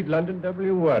Bond Street, London,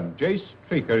 W1. J.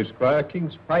 Straker, Esquire,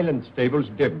 King's Pyland Stables,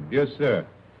 Devon. Dear Sir,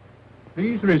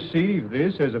 please receive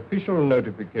this as official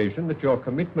notification that your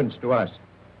commitments to us,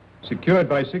 secured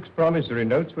by 6 promissory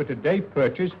notes, were today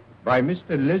purchased by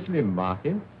Mr. Leslie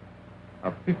Martin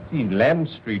of 15 Lamb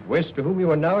Street West, to whom you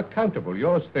are now accountable.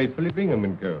 Yours faithfully,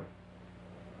 Bingham & Co.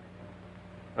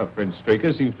 Our friend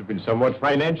Straker seems to have been somewhat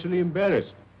financially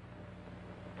embarrassed.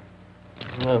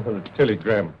 Now for the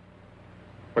telegram.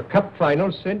 For cup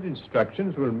final, send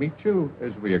instructions. Will meet you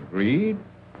as we agreed.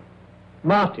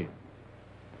 Martin.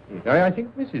 I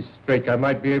think Mrs. Straker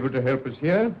might be able to help us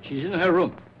here. She's in her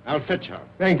room. I'll fetch her.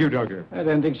 Thank you, Doctor. I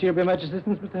don't think she'll be much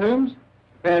assistance, Mr. Holmes.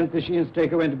 Apparently she and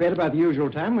Straker went to bed about the usual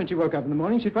time. When she woke up in the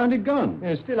morning, she found it gone.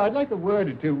 Yeah, still, I'd like a word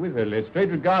or two with her,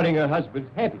 Lestrade, regarding her husband's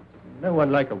habits. No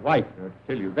one like a wife, to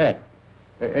tell you that.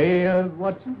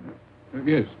 Watson?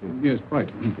 Yes, quite.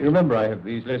 You remember I have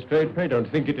these, Lestrade. Pray don't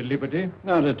think it a liberty.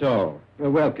 Not at all. You're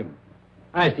welcome.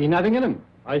 I see nothing in them.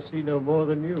 I see no more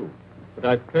than you. But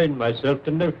I've trained myself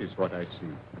to notice what I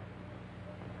see.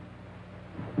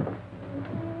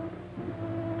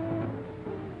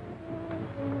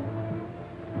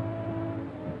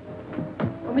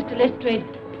 Oh, Mr. Lestrade,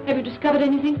 have you discovered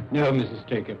anything? No, Mrs.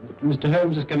 Straker. But Mr.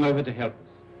 Holmes has come over to help us.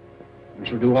 We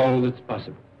shall do all that's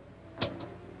possible.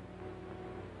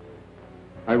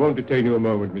 I won't detain you a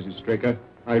moment, Mrs. Straker.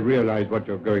 I realize what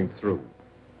you're going through.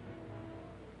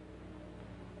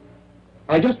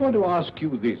 I just want to ask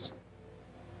you this.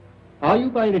 Are you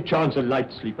by any chance a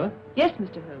light sleeper? Yes,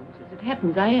 Mr. Holmes. As it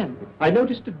happens, I am. I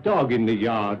noticed a dog in the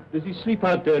yard. Does he sleep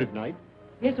out there at night?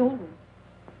 Yes, always.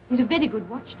 He's a very good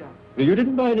watchdog. You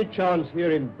didn't by any chance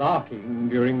hear him barking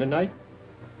during the night?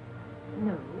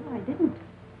 No, I didn't.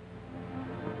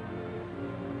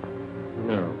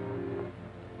 No.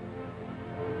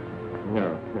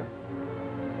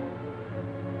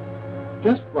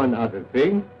 Just one other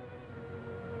thing.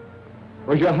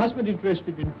 Was your husband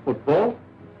interested in football?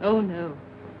 Oh, no.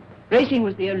 Racing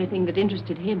was the only thing that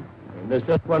interested him. And there's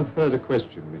just one further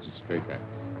question, Mrs. Straker.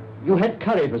 You had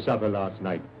curry for supper last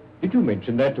night. Did you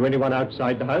mention that to anyone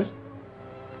outside the house?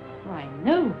 Why,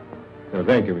 no. No,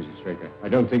 thank you, Mrs. Straker. I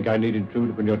don't think I need intrude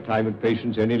upon your time and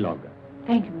patience any longer.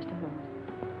 Thank you, Mr. Holmes.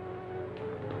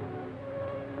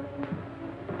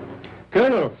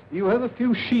 Colonel, you have a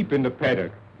few sheep in the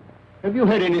paddock. Have you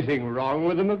had anything wrong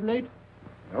with them of late?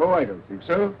 No, I don't think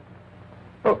so.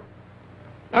 Oh,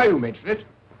 Now you mention it,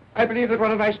 I believe that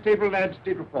one of my stable lads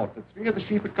did report that 3 of the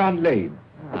sheep had gone lame.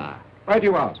 Ah. Why do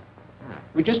you ask?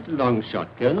 Well, just a long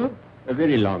shot, Colonel. A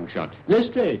very long shot.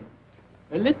 Lestrade,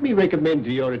 let me recommend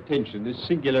to your attention this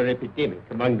singular epidemic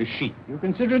among the sheep. You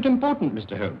consider it important,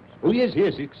 Mr. Holmes? Oh, yes,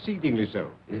 yes, exceedingly so.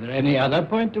 Is there any other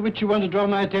point to which you want to draw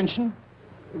my attention?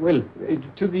 Well,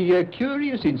 to the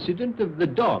curious incident of the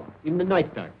dog in the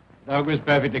night time. Dog was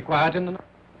perfectly quiet in the night.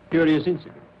 Curious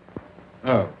incident.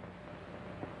 Oh.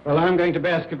 Well, I'm going to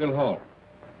Baskerville Hall.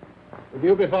 Will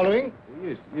you be following?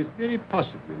 Yes, yes, very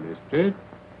possibly, Lestrade.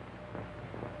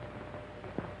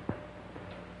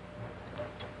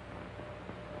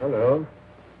 Hello.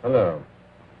 Hello.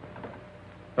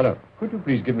 Hello. Could you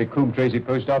please give me Coombe Tracy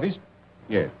Post Office?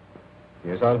 Yes.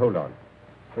 Yes, I'll hold on.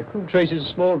 Coombe Tracy is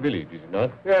a small village, is it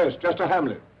not? Yes, just a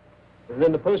hamlet. And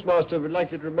then the postmaster would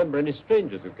like you to remember any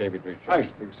strangers who came into his shop. I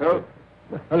should think so.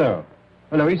 Hello.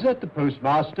 Hello, is that the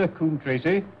postmaster, Coombe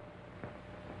Tracy?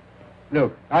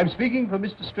 Look, I'm speaking for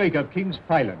Mr. Straker of King's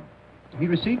Pyland. He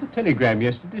received a telegram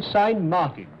yesterday signed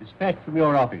Martin, dispatched from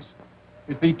your office.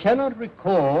 If he cannot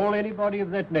recall anybody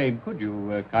of that name, could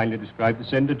you kindly describe the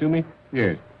sender to me?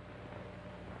 Yes.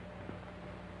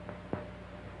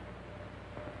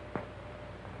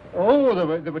 Oh,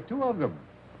 there were 2 of them.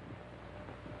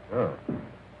 Oh.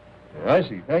 Yeah, I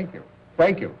see. Thank you.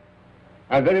 Thank you.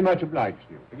 I'm very much obliged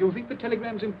to you. You think the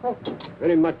telegram's important?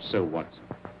 Very much so, Watson.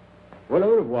 Well,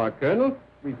 au revoir, Colonel.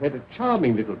 We've had a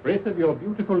charming little breath of your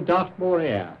beautiful Dartmoor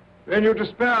air. Then you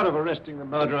despair of arresting the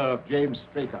murderer of James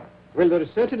Straker. Well, there are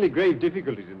certainly grave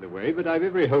difficulties in the way, but I've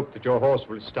every hope that your horse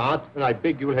will start, and I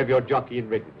beg you'll have your jockey in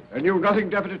readiness. And you've nothing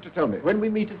definite to tell me? When we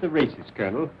meet at the races,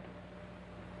 Colonel.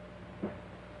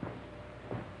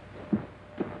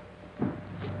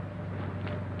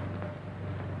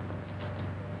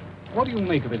 What do you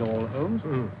make of it all, Holmes?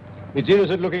 It's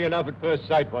innocent looking enough at first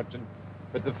sight, Watson.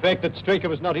 But the fact that Straker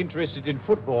was not interested in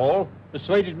football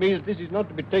persuaded me that this is not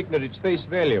to be taken at its face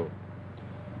value.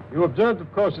 You observed, of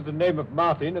course, that the name of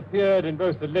Martin appeared in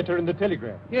both the letter and the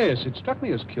telegram. Yes, it struck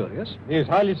me as curious. It is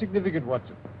highly significant,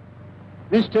 Watson.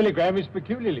 This telegram is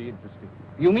peculiarly interesting.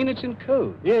 You mean it's in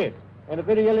code? Yes, and a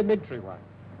very elementary one.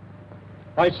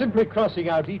 By simply crossing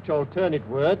out each alternate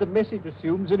word, the message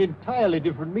assumes an entirely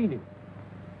different meaning.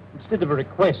 Instead of a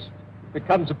request, it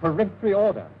becomes a peremptory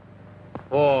order.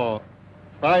 For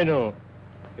final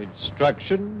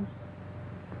instructions,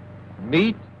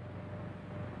 meet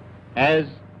as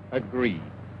agreed.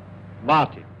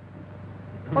 Martin.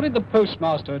 What did the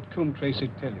postmaster at Coombe Tracy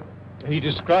tell you? He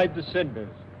described the senders,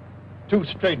 2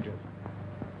 strangers,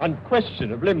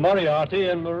 unquestionably Moriarty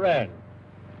and Moran.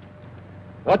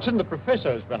 Watson, the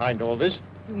professor, is behind all this.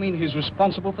 You mean he's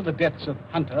responsible for the deaths of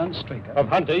Hunter and Straker? Of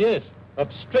Hunter, yes. Of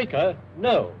Straker,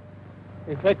 no.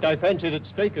 In fact, I fancy that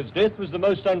Straker's death was the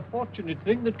most unfortunate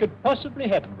thing that could possibly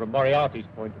happen from Moriarty's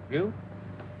point of view.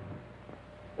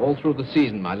 All through the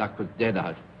season, my luck was dead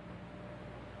out.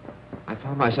 I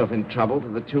found myself in trouble to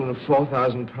the tune of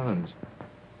 £4,000.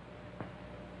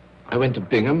 I went to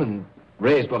Bingham and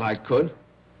raised what I could.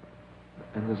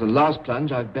 And as a last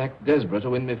plunge, I've backed Desborough to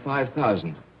win me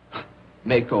 5,000.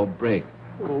 Make or break.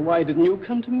 Well, why didn't you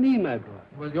come to me, my boy?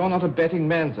 Well, you're not a betting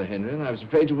man, Sir Henry, and I was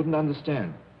afraid you wouldn't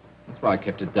understand. That's why I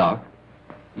kept it dark,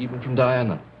 even from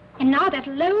Diana. And now that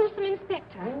loathsome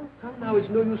inspector. Oh, come now, it's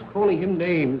no use calling him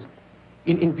names.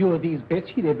 In view of these bets,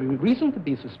 he'd every reason to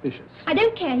be suspicious. I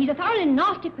don't care. He's a thoroughly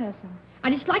nasty person.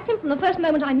 I disliked him from the first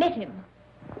moment I met him.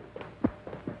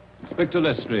 Inspector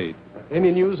Lestrade.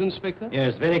 Any news, Inspector?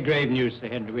 Yes, very grave news, Sir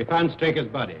Henry. We found Straker's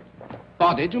body.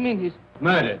 Body? Do you mean he's...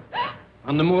 Murdered.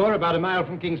 On the moor about a mile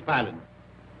from King's Pyland.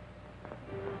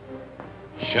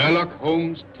 Sherlock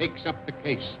Holmes takes up the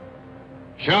case.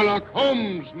 Sherlock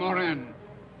Holmes, Moran.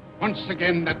 Once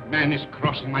again, that man is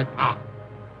crossing my path.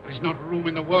 There is not room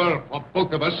in the world for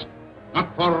both of us.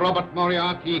 Not for Robert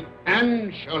Moriarty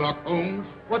and Sherlock Holmes.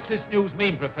 What's this news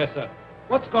mean, Professor?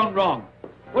 What's gone wrong?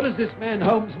 What does this man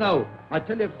Holmes know? I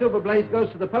tell you, if Silver Blaze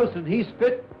goes to the post and he's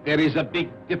fit... There is a big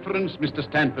difference, Mr.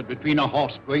 Stanford, between a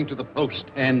horse going to the post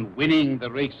and winning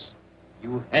the race.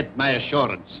 You had my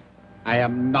assurance. I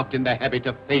am not in the habit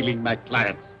of failing my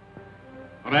clients.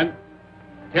 Moran,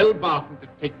 tell Barton to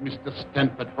take Mr.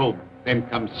 Stanford home, then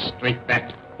come straight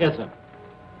back. Yes, sir.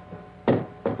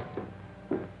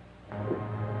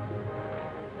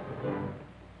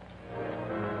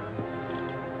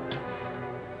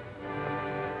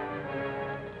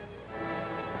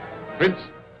 Prince,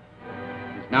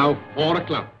 it's now 4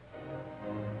 o'clock.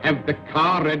 Have the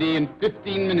car ready in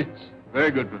 15 minutes.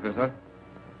 Very good, Professor.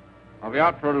 Are we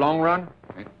out for a long run?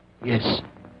 Yes,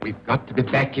 we've got to be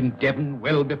back in Devon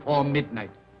well before midnight.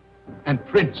 And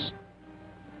Prince,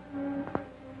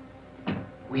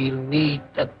 We'll need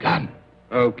the gun.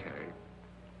 Okay.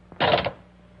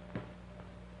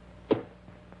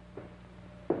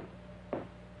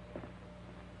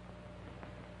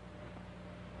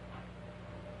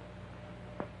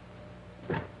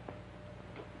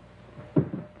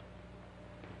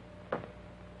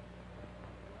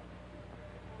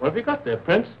 What have you got there,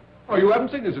 Prince? Oh, you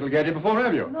haven't seen this little gadget before,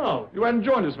 have you? No. You hadn't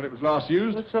joined us when it was last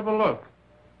used. Let's have a look.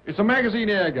 It's a magazine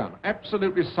air gun,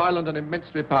 absolutely silent and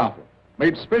immensely powerful.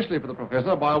 Made specially for the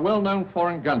Professor by a well-known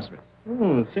foreign gunsmith.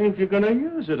 It seems you're going to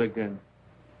use it again.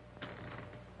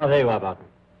 Oh, there you are, Barton.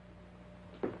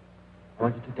 I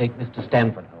want you to take Mr.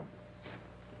 Stanford home.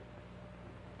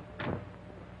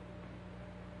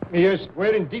 Yes,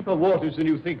 we're in deeper waters than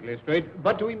you think, Lestrade,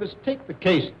 but we must take the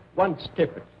case one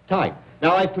step at a time.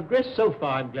 Now, I've progressed so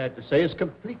far, I'm glad to say, as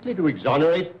completely to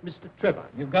exonerate Mr. Trevor.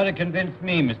 You've got to convince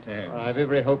me, Mr. Holmes. I've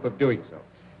every hope of doing so.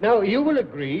 Now, you will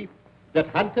agree that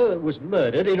Hunter was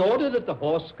murdered in order that the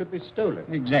horse could be stolen.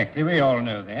 Exactly, we all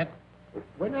know that.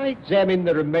 When I examined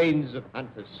the remains of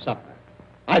Hunter's supper,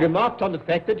 I remarked on the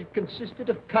fact that it consisted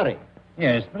of curry.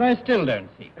 Yes, but I still don't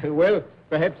see. Well,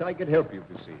 perhaps I could help you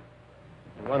to see.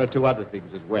 And one or two other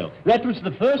things as well. That was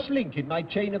the first link in my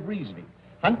chain of reasoning.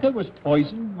 Hunter was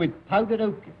poisoned with powdered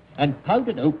opium, and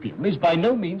powdered opium is by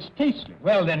no means tasteless.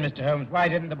 Well, then, Mr. Holmes, why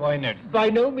didn't the boy notice? By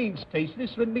no means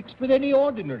tasteless when mixed with any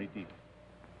ordinary dish.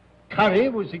 Curry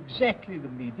was exactly the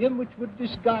medium which would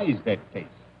disguise that taste.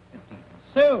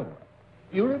 So,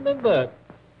 you remember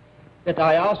that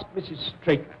I asked Mrs.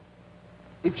 Straker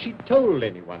if she told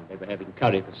anyone they were having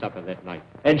curry for supper that night,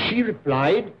 and she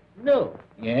replied, no.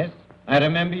 Yes, I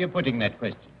remember you putting that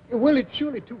question. Well, it's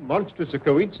surely too monstrous a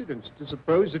coincidence to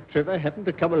suppose that Trevor happened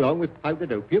to come along with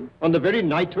powdered opium on the very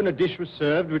night when a dish was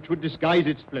served which would disguise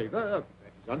its flavor. That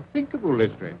is unthinkable,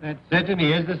 Lestrade. That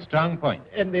certainly is a strong point.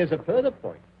 And there's a further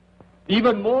point,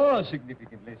 even more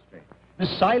significant, Lestrade. The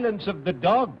silence of the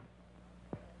dog.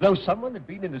 Though someone had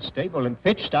been in the stable and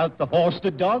fetched out the horse,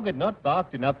 the dog had not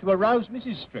barked enough to arouse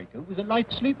Mrs. Straker, who was a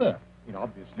light sleeper. And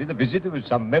obviously, the visitor was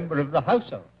some member of the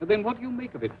household. But then what do you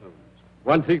make of it, Holmes?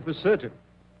 One thing for certain.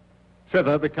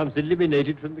 Trevor becomes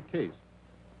eliminated from the case.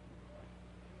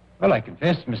 Well, I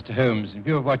confess, Mr. Holmes, in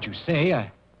view of what you say, I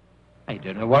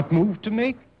don't know what move to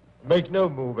make. Make no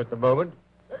move at the moment,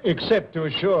 except to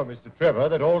assure Mr. Trevor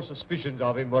that all suspicions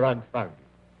of him were unfounded.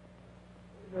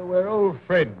 You know, we're old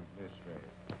friends,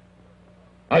 Lestrade.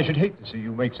 I should hate to see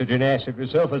you make such an ass of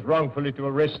yourself as wrongfully to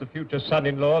arrest the future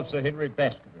son-in-law of Sir Henry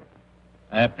Baskerville.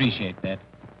 I appreciate that.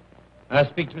 I'll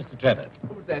speak to Mr. Trevor.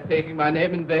 Who's that taking my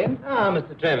name in vain?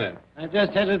 Mr. Trevor. I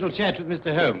just had a little chat with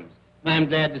Mr. Holmes. I'm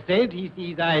glad to say that he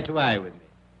sees eye to eye with me.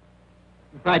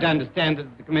 You quite understand that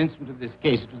at the commencement of this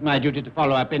case, it was my duty to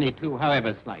follow up any clue,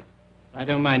 however slight. I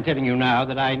don't mind telling you now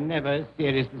that I never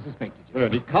seriously suspected you. Well,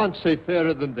 he can't say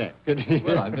fairer than that, can he?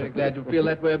 Well, I'm very glad you feel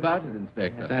that way about it,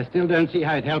 Inspector. Yes, I still don't see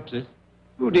how it helps us.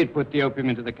 Who did put the opium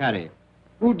into the curry?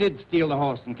 Who did steal the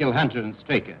horse and kill Hunter and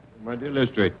Straker? My dear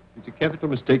Lestrade, it's a capital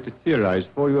mistake to theorize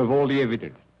before you have all the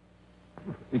evidence.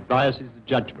 It biases the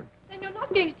judgment. Then you're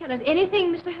not going to tell us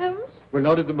anything, Mr. Holmes? Well,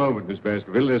 not at the moment, Miss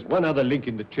Baskerville. There's one other link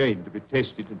in the chain to be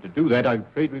tested, and to do that, I'm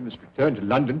afraid we must return to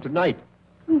London tonight.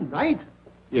 Tonight?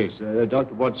 Yes,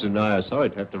 Dr. Watson and I are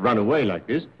sorry to have to run away like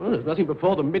this. Well, there's nothing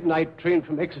before the midnight train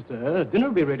from Exeter. Dinner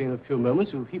will be ready in a few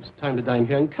moments. You've heaps of time to dine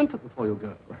here in comfort before you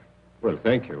go. Well,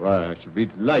 thank you. I shall be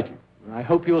delighted. I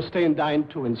hope you'll stay and dine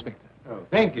too, Inspector. Oh,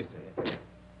 thank you, sir.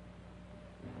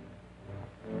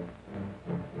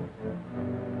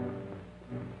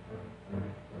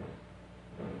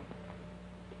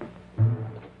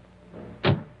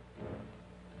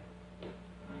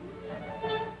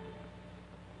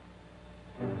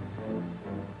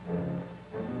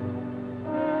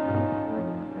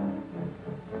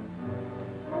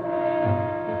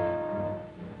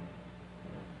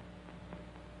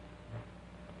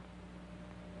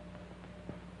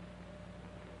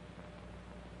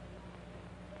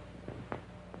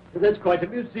 That's quite a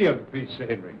museum piece, Sir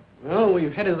Henry. Well,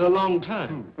 we've had it a long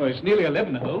time. Well, it's nearly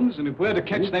 11, Holmes, and if we're to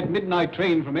catch that midnight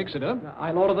train from Exeter,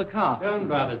 I'll order the car. Don't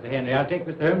bother, Sir Henry. I'll take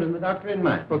Mr. Holmes and the doctor in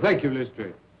mine. Well, thank you,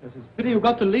 Lestrade. Yes, it's a pity you've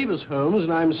got to leave us, Holmes,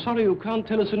 and I'm sorry you can't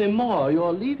tell us any more.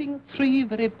 You're leaving 3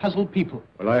 very puzzled people.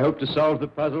 Well, I hope to solve the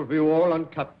puzzle for you all on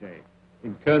Cup Day,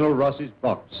 in Colonel Ross's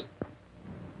box.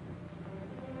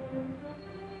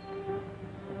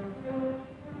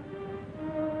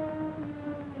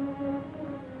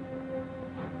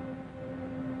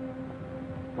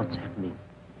 What's happening?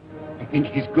 I think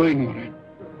he's going, Warren.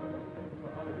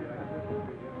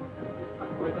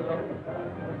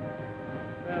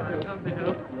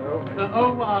 Au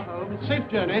revoir, Holmes. Safe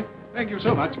journey. Thank you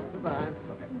so much. Goodbye.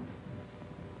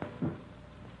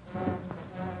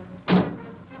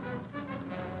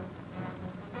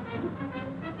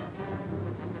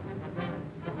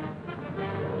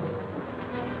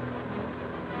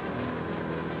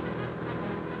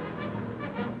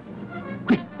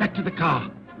 back to the car.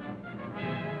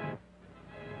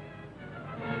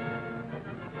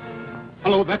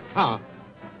 Follow that car.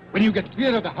 When you get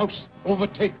clear of the house,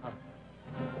 overtake her.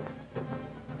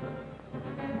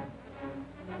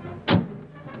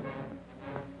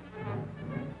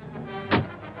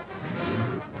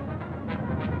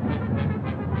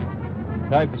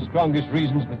 I've the strongest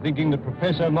reasons for thinking that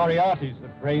Professor Moriarty's the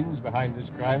brains behind this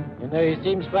crime. You know, he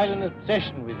seems quite an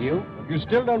obsession with you. You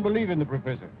still don't believe in the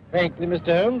Professor? Frankly,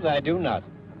 Mr. Holmes, I do not.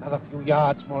 Another few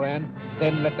yards, Moran,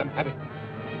 then let them have it.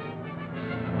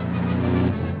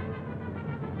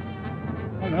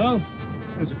 Oh, no.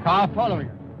 There's a car following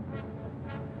us.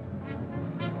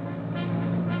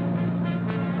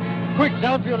 Quick,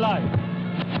 down for your life.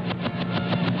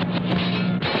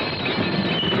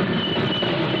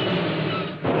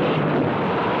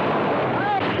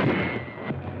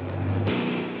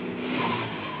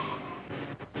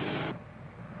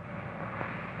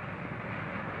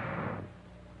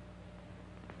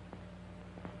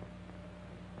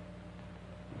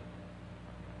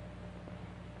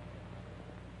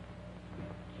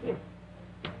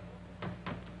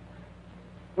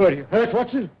 What, are you hurt,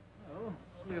 Watson? Oh,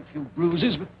 only a few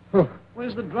bruises, but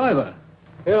where's the driver?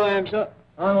 Here I am, sir.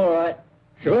 I'm all right.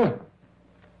 Sure.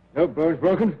 No bones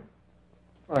broken?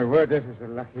 My word, this is a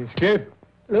lucky escape.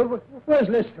 Hello, where's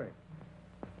Lestrade?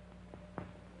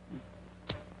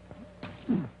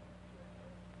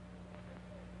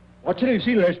 Watson, have you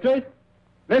seen Lestrade?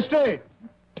 Lestrade!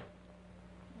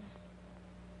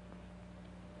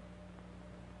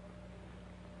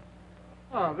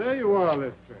 Ah, there you are,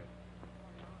 Lestrade.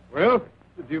 Well,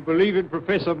 do you believe in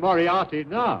Professor Moriarty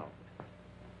now?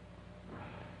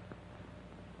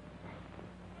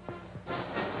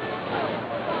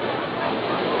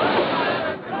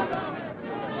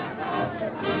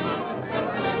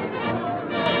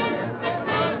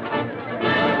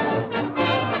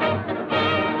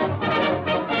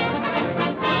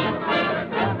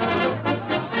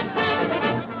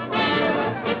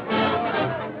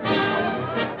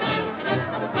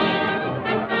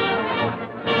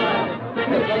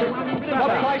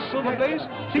 Silver Blaze,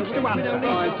 61.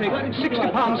 I'll take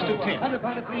 £60 to 10.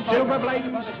 Silver Blaze,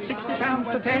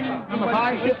 £60 to 10. Number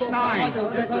 5 hits 9.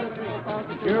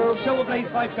 Your Silver Blaze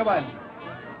 5 to 1.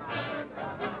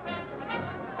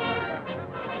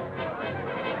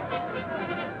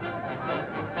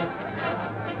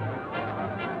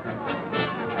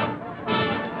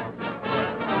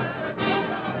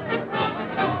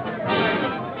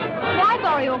 May I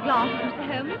borrow your glasses, Mr.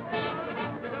 Holmes?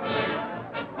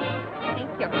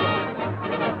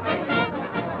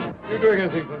 You doing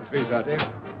anything for the sweetheart, eh?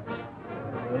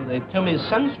 Well, they tell me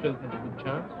sunstroke has a good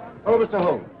chance. Oh, Mr.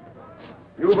 Holmes,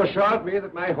 you've assured me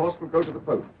that my horse will go to the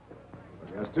post.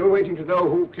 But we are still waiting to know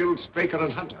who killed Straker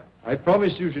and Hunter. I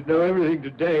promised you should know everything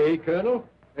today, Colonel,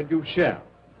 and you shall.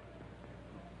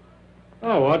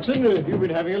 Oh, Watson, you've been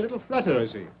having a little flutter, I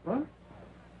see. What?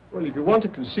 Well, if you want to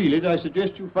conceal it, I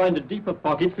suggest you find a deeper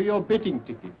pocket for your betting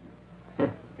ticket.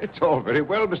 It's all very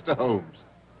well, Mr. Holmes,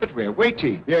 but we're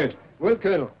waiting. Yes. Well,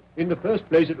 Colonel, in the first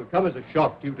place, it will come as a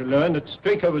shock to you to learn that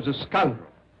Straker was a scoundrel,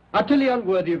 utterly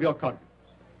unworthy of your confidence.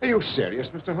 Are you serious,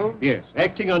 Mr. Holmes? Yes,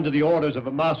 acting under the orders of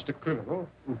a master criminal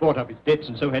who bought up his debts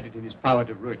and so had it in his power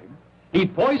to ruin him. He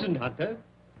poisoned Hunter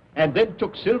and then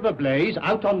took Silver Blaze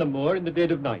out on the moor in the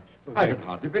dead of night. I can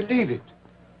hardly believe it.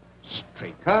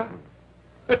 Straker?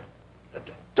 But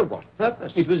to what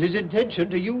purpose? It was his intention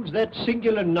to use that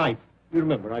singular knife, you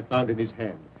remember I found in his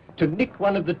hand, to nick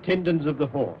one of the tendons of the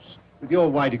horse. With your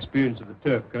wide experience of the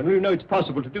turf, Colonel, you know it's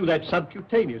possible to do that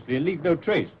subcutaneously and leave no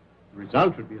trace. The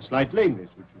result would be a slight lameness,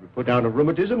 which would put down a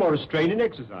rheumatism or a strain in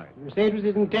exercise. You say it was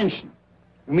his intention.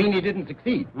 You mean he didn't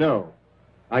succeed? No.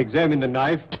 I examined the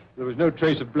knife. There was no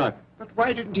trace of blood. But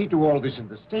why didn't he do all this in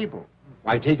the stable?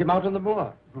 Why take him out on the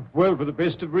moor? Well, for the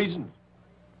best of reasons.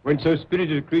 When so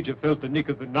spirited a creature felt the nick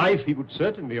of the knife, he would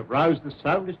certainly have roused the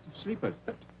soundest of sleepers.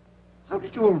 But how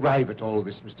did you arrive at all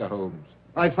this, Mr. Holmes?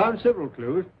 I found several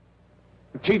clues,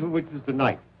 the chief of which was the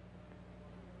knife.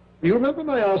 You remember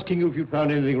my asking you if you'd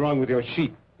found anything wrong with your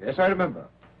sheep? Yes, I remember.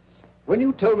 When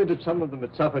you told me that some of them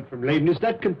had suffered from lameness,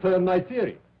 that confirmed my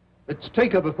theory. That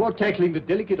Straker, before tackling the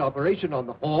delicate operation on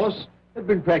the horse, had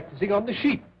been practicing on the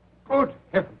sheep. Good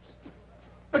heavens.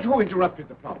 But who interrupted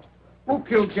the plot? Who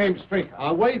killed James Straker?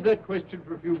 I'll waive that question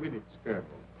for a few minutes, Colonel.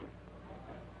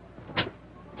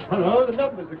 Hello, the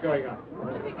numbers are going up.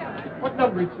 What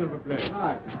number is Silver Blaze?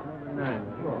 5. Number 9.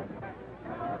 Oh.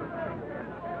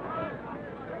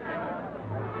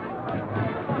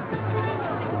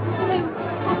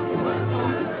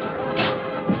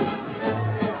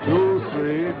 Two,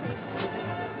 3,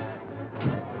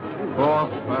 4,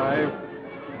 5,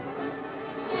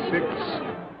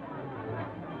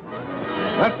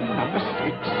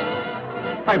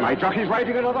 Why, my jockey's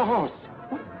riding another horse.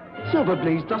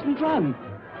 Silverblaze doesn't run.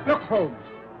 Look, Holmes.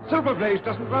 Silverblaze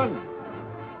doesn't run.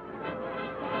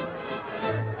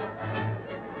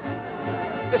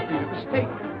 There's been a mistake.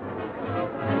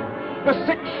 The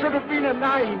 6 should have been a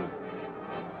 9.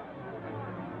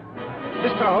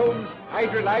 Mr. Holmes,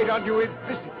 I'd relied on you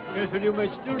implicitly. Yes, and you may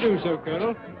still do so,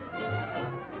 Colonel.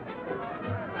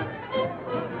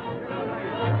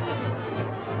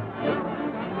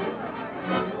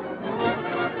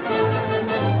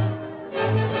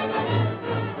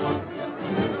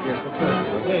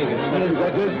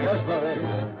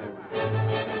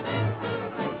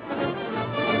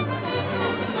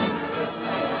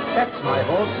 That's my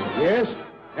horse. Yes,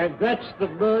 and that's the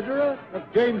murderer of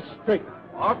James Straker.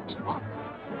 What?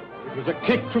 It was a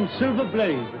kick from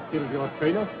Silverblaze that killed your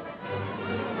trainer.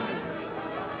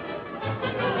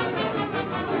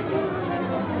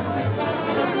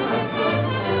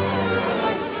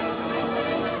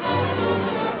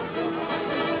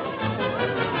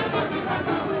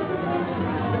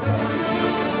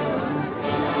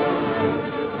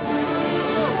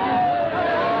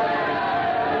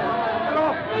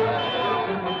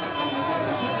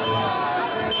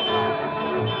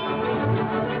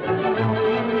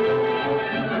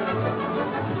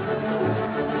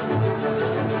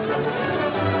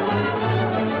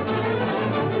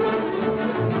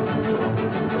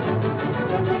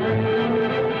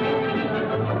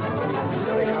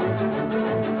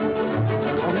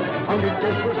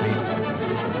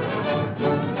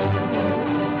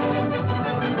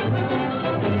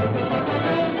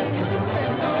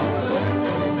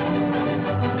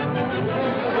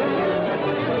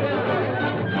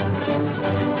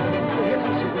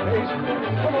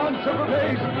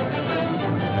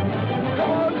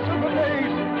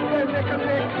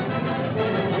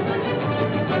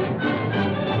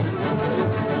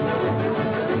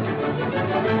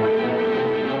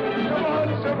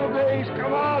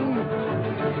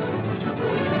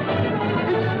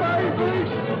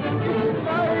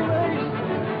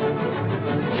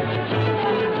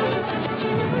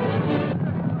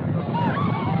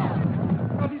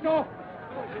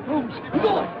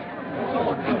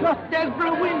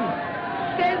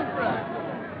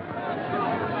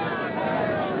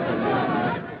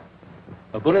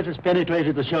 A bullet has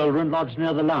penetrated the shoulder and lodged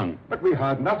near the lung. But we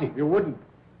heard nothing. You wouldn't.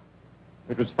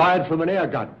 It was fired from an air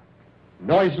gun.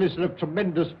 Noiseless and of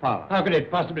tremendous power. How could it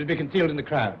possibly be concealed in the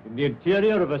crowd? In the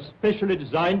interior of a specially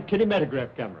designed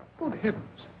kinematograph camera. Good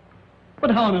heavens. But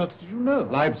how on earth did you know?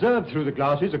 Well, I observed through the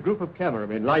glasses a group of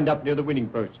cameramen lined up near the winning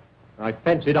post. I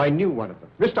fancied I knew one of them.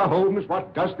 Mr. Holmes,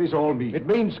 what does this all mean? It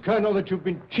means, Colonel, that you've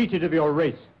been cheated of your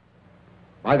race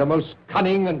by the most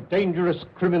cunning and dangerous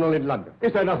criminal in London.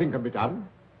 Is there nothing can be done?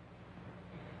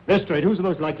 Lestrade, who's the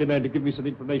most likely man to give me some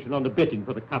information on the betting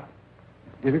for the cup?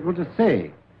 Difficult to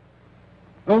say.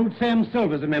 Old Sam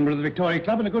Silver's a member of the Victoria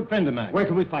Club and a good friend of mine. Where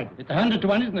can we find him? It's 100 to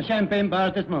 1. He's in the Champagne bar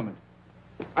at this moment.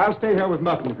 I'll stay here with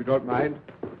Merton, if you don't mind.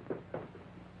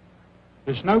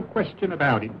 There's no question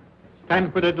about it.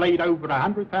 Stanford had laid over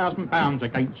 £100,000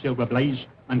 against Silverblaze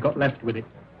and got left with it.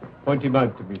 Point him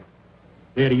out to me.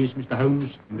 There he is, Mr.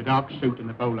 Holmes, in the dark suit and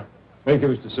the bowler. Thank you,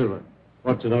 Mr. Silver.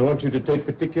 Watson, I want you to take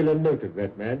particular note of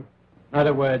that man. Not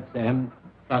a word, Sam.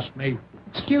 Trust me.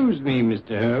 Excuse me,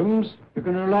 Mr. Holmes. You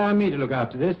can rely on me to look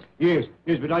after this. Yes,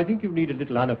 but I think you need a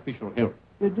little unofficial help.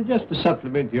 Just to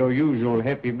supplement your usual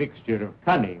happy mixture of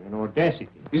cunning and audacity.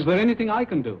 Is there anything I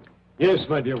can do? Yes,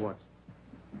 my dear Watson.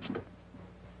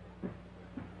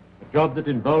 A job that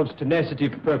involves tenacity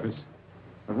of purpose,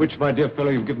 of which, my dear fellow,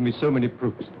 you've given me so many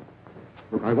proofs.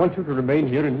 Look, I want you to remain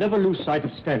here and never lose sight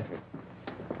of Stanford.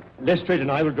 Lestrade and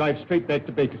I will drive straight back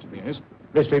to Bakersfield. Yes?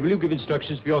 Lestrade, will you give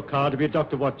instructions for your car to be at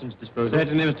Dr. Watson's disposal?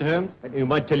 Certainly, Mr. Holmes. And you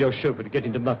might tell your chauffeur to get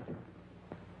into Mufton.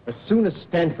 As soon as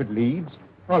Stanford leaves,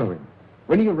 follow him.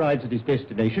 When he arrives at his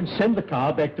destination, send the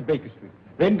car back to Baker Street.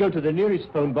 Then go to the nearest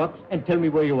phone box and tell me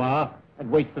where you are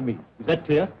and wait for me. Is that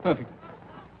clear? Perfect.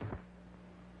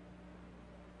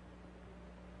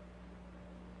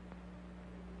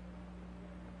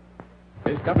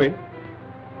 Yes, come in.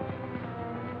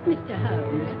 Mr.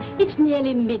 Holmes, it's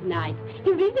nearly midnight.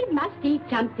 You really must eat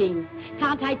something.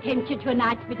 Can't I tempt you to a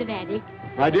night's bit of haddock?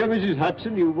 My dear Mrs.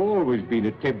 Hudson, you've always been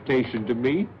a temptation to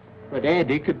me, but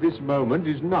haddock at this moment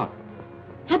is not.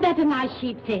 How about a nice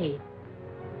sheep's head?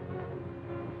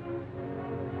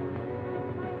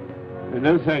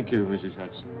 No, thank you, Mrs.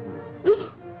 Hudson.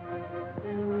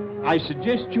 I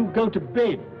suggest you go to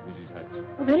bed, Mrs. Hudson.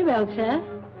 Oh, very well, sir.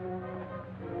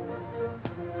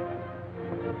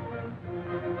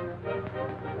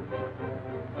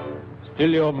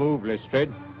 Still your move,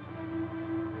 Lestrade.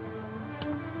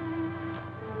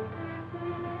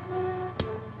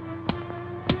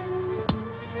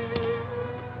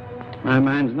 My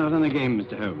mind's not on the game,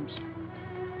 Mr. Holmes.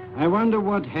 I wonder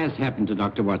what has happened to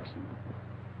Dr. Watson.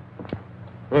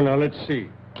 Well, now, let's see.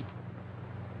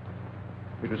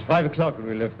 It was 5 o'clock when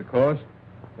we left the course,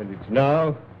 and it's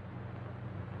now...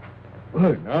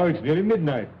 Well, now it's nearly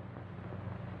midnight.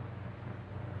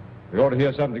 We ought to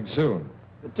hear something soon.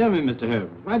 But tell me, Mr.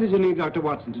 Holmes, why did you need Dr.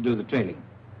 Watson to do the trailing?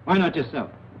 Why not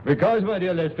yourself? Because, my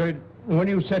dear Lestrade, when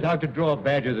you set out to draw a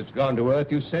badger that's gone to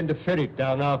earth, you send a ferret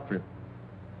down after him,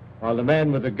 while the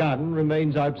man with the gun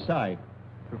remains outside.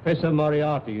 Professor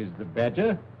Moriarty is the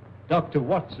badger, Dr.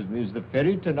 Watson is the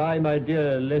ferret, and I, my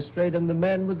dear Lestrade, am the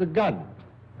man with the gun.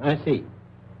 I see.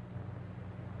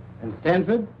 And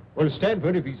Stanford? Well,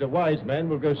 Stanford, if he's a wise man,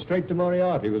 will go straight to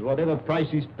Moriarty with whatever price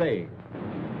he's paying.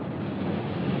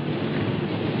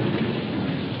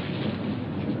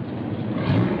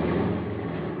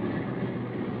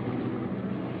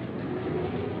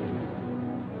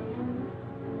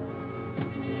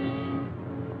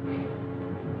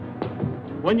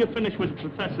 When you finish with the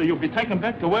professor, you'll be taken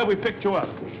back to where we picked you up.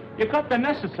 You got the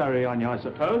necessary on you, I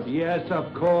suppose? Yes,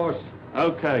 of course.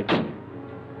 Okay.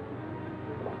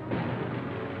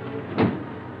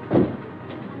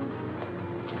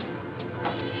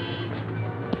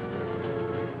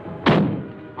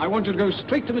 I want you to go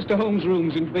straight to Mr. Holmes'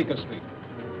 rooms in Baker Street.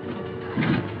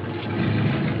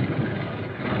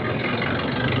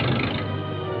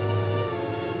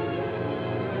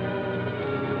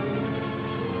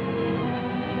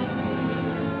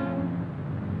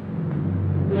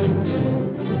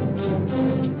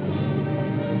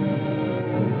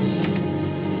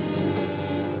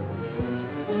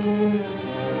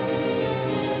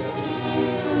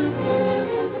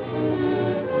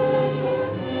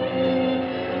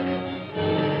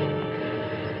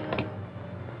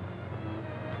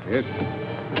 Yes.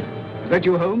 Is that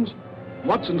you, Holmes?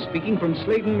 Watson speaking from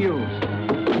Sladen Mews.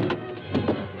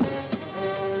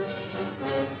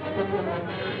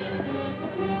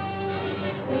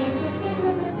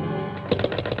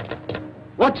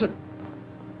 Watson!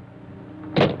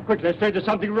 Quick, Lestrade, there's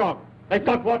something wrong. They've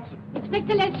got Watson.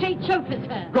 Inspector Lestrade chauffeur,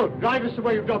 sir. Good. Drive us the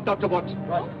way you've dropped Dr. Watson.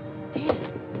 Right.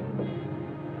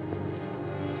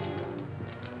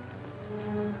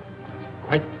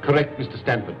 Quite correct, Mr.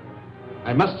 Stanford.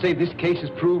 I must say this case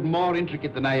has proved more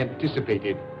intricate than I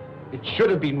anticipated. It should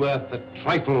have been worth a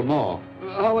trifle more.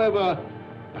 However,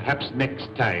 perhaps next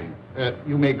time.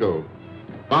 You may go.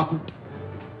 Barton?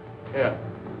 Here.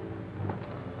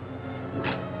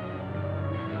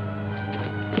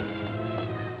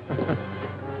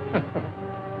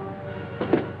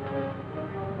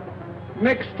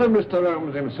 Next to Mr.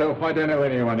 Holmes himself, I don't know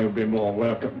anyone who'd be more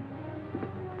welcome.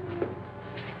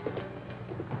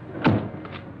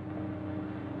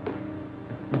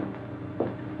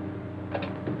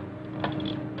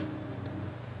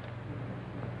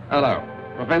 Hello.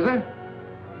 Professor?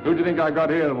 Who do you think I got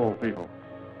here, of all people?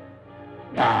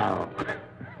 No.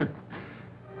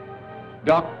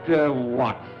 Dr.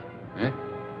 Watson. Eh?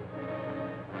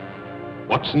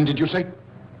 Watson, did you say?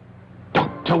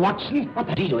 Dr. Watson? What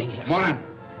are you doing here? Moran.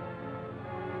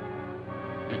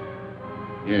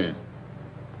 Yes.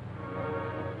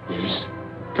 Yes.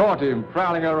 Caught him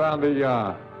prowling around the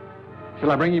yard.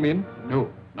 Shall I bring him in?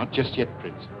 No, not just yet,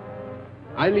 Prince.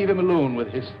 I leave him alone with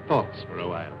his thoughts for a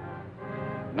while.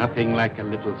 Nothing like a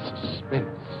little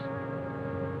suspense.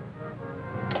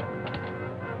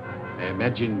 I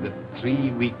imagine that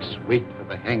 3 weeks' wait for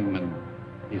the hangman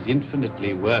is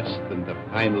infinitely worse than the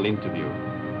final interview.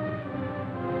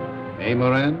 Eh,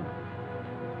 Moran?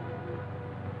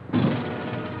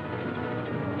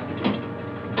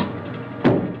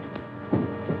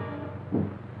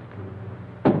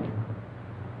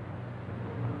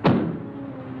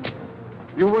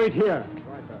 You wait here.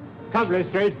 Right, sir. Come,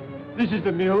 Lestrade. This is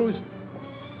the Mews.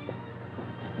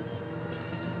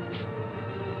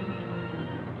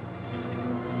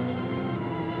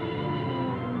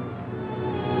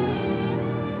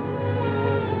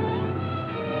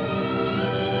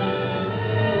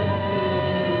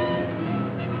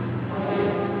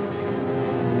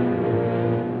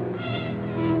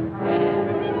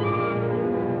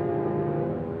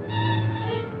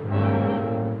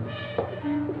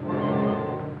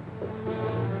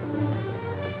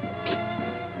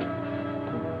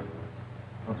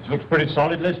 Looks pretty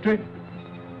solid, Lestrade.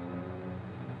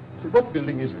 So what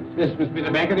building is this? This must be the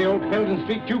back of the old Felden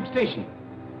Street Tube Station.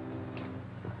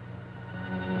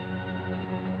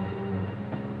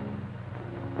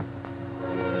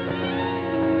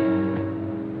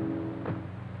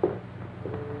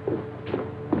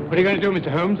 What are you going to do, Mr.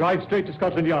 Holmes? Drive straight to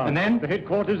Scotland Yard. And then? The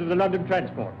headquarters of the London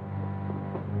Transport.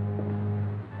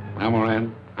 Now,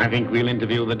 Moran, I think we'll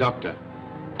interview the doctor.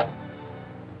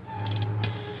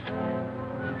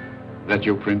 that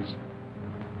you, Prince?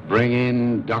 Bring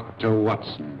in Dr.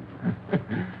 Watson.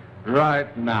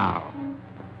 Right now.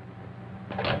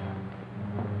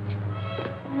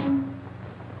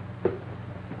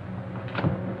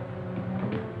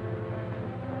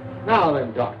 Now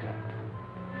then, Doctor.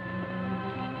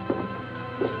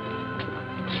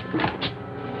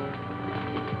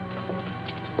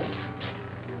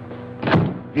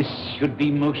 This should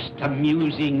be most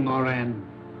amusing, Moran.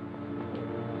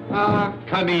 Ah,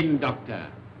 come in, Doctor.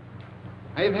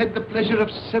 I have had the pleasure of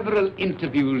several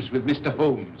interviews with Mr.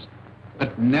 Holmes,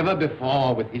 but never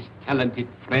before with his talented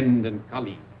friend and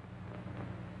colleague.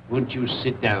 Won't you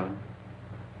sit down?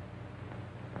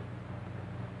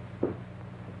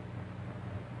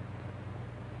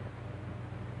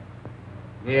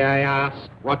 May I ask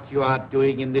what you are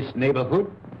doing in this neighborhood?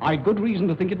 I'd good reason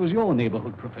to think it was your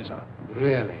neighborhood, Professor.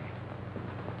 Really?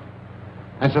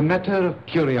 As a matter of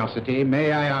curiosity,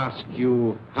 may I ask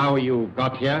you how you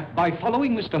got here? By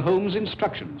following Mr. Holmes'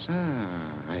 instructions.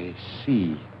 Ah, I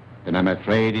see. Then I'm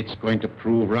afraid it's going to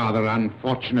prove rather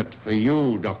unfortunate for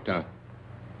you, Doctor.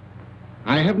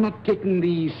 I have not taken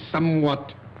these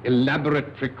somewhat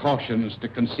elaborate precautions to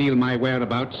conceal my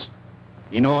whereabouts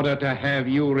in order to have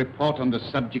you report on the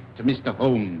subject to Mr.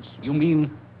 Holmes. You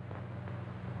mean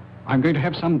I'm going to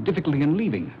have some difficulty in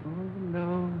leaving? Oh,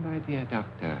 no, my dear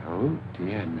Doctor. Oh,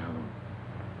 dear, no.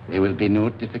 There will be no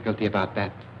difficulty about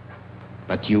that.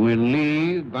 But you will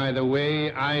leave by the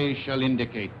way I shall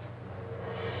indicate.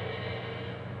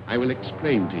 I will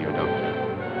explain to you, Doctor.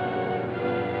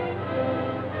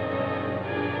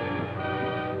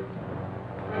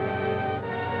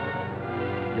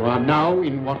 You are now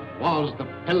in what was the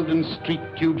Pyland Street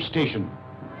Tube Station.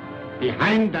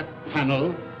 Behind that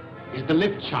panel is the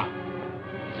lift shaft.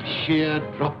 It's a sheer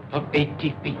drop of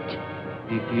 80 feet.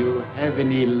 If you have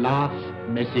any last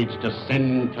message to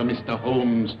send to Mr.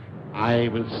 Holmes, I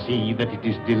will see that it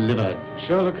is delivered.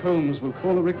 Sherlock Holmes will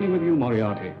call a reckoning with you,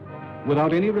 Moriarty,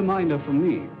 without any reminder from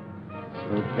me.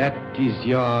 So that is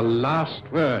your last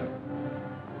word.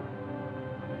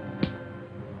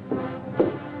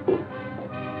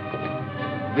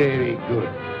 Very good.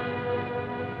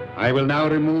 I will now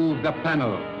remove the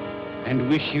panel and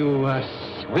wish you a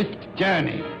swift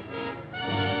journey.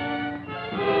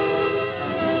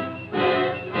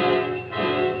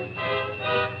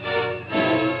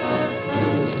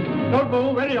 Don't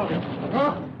move, any of you.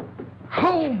 Huh?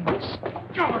 Holmes!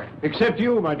 Storry! Except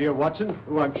you, my dear Watson,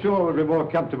 who I'm sure will be more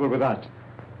comfortable with us.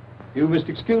 You must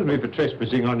excuse me for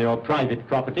trespassing on your private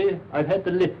property. I've had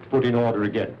the lift put in order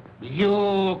again.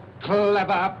 You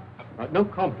clever... No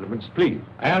compliments, please.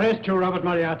 I arrest you, Robert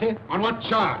Moriarty. On what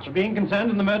charge? For being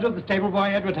concerned in the murder of the stable boy,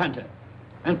 Edward Hunter.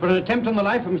 And for an attempt on the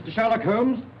life of Mr. Sherlock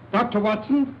Holmes, Dr.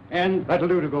 Watson, and... That'll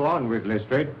do to go on with,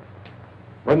 Lestrade.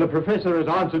 When the professor has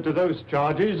answered to those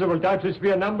charges, there will doubtless be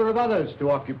a number of others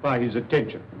to occupy his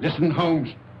attention. Listen,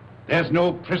 Holmes. There's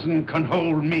no prison can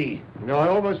hold me. No, I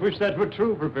almost wish that were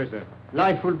true, Professor.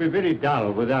 Life will be very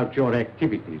dull without your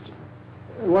activities.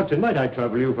 Watson, might I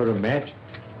trouble you for a match?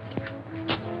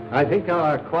 I think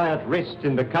our quiet rest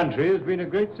in the country has been a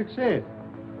great success.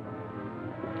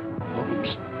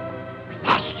 Holmes,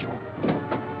 blast you.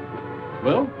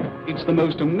 Well, it's the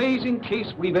most amazing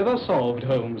case we've ever solved,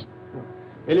 Holmes.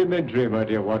 Elementary, my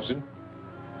dear Watson.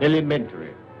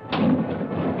 Elementary.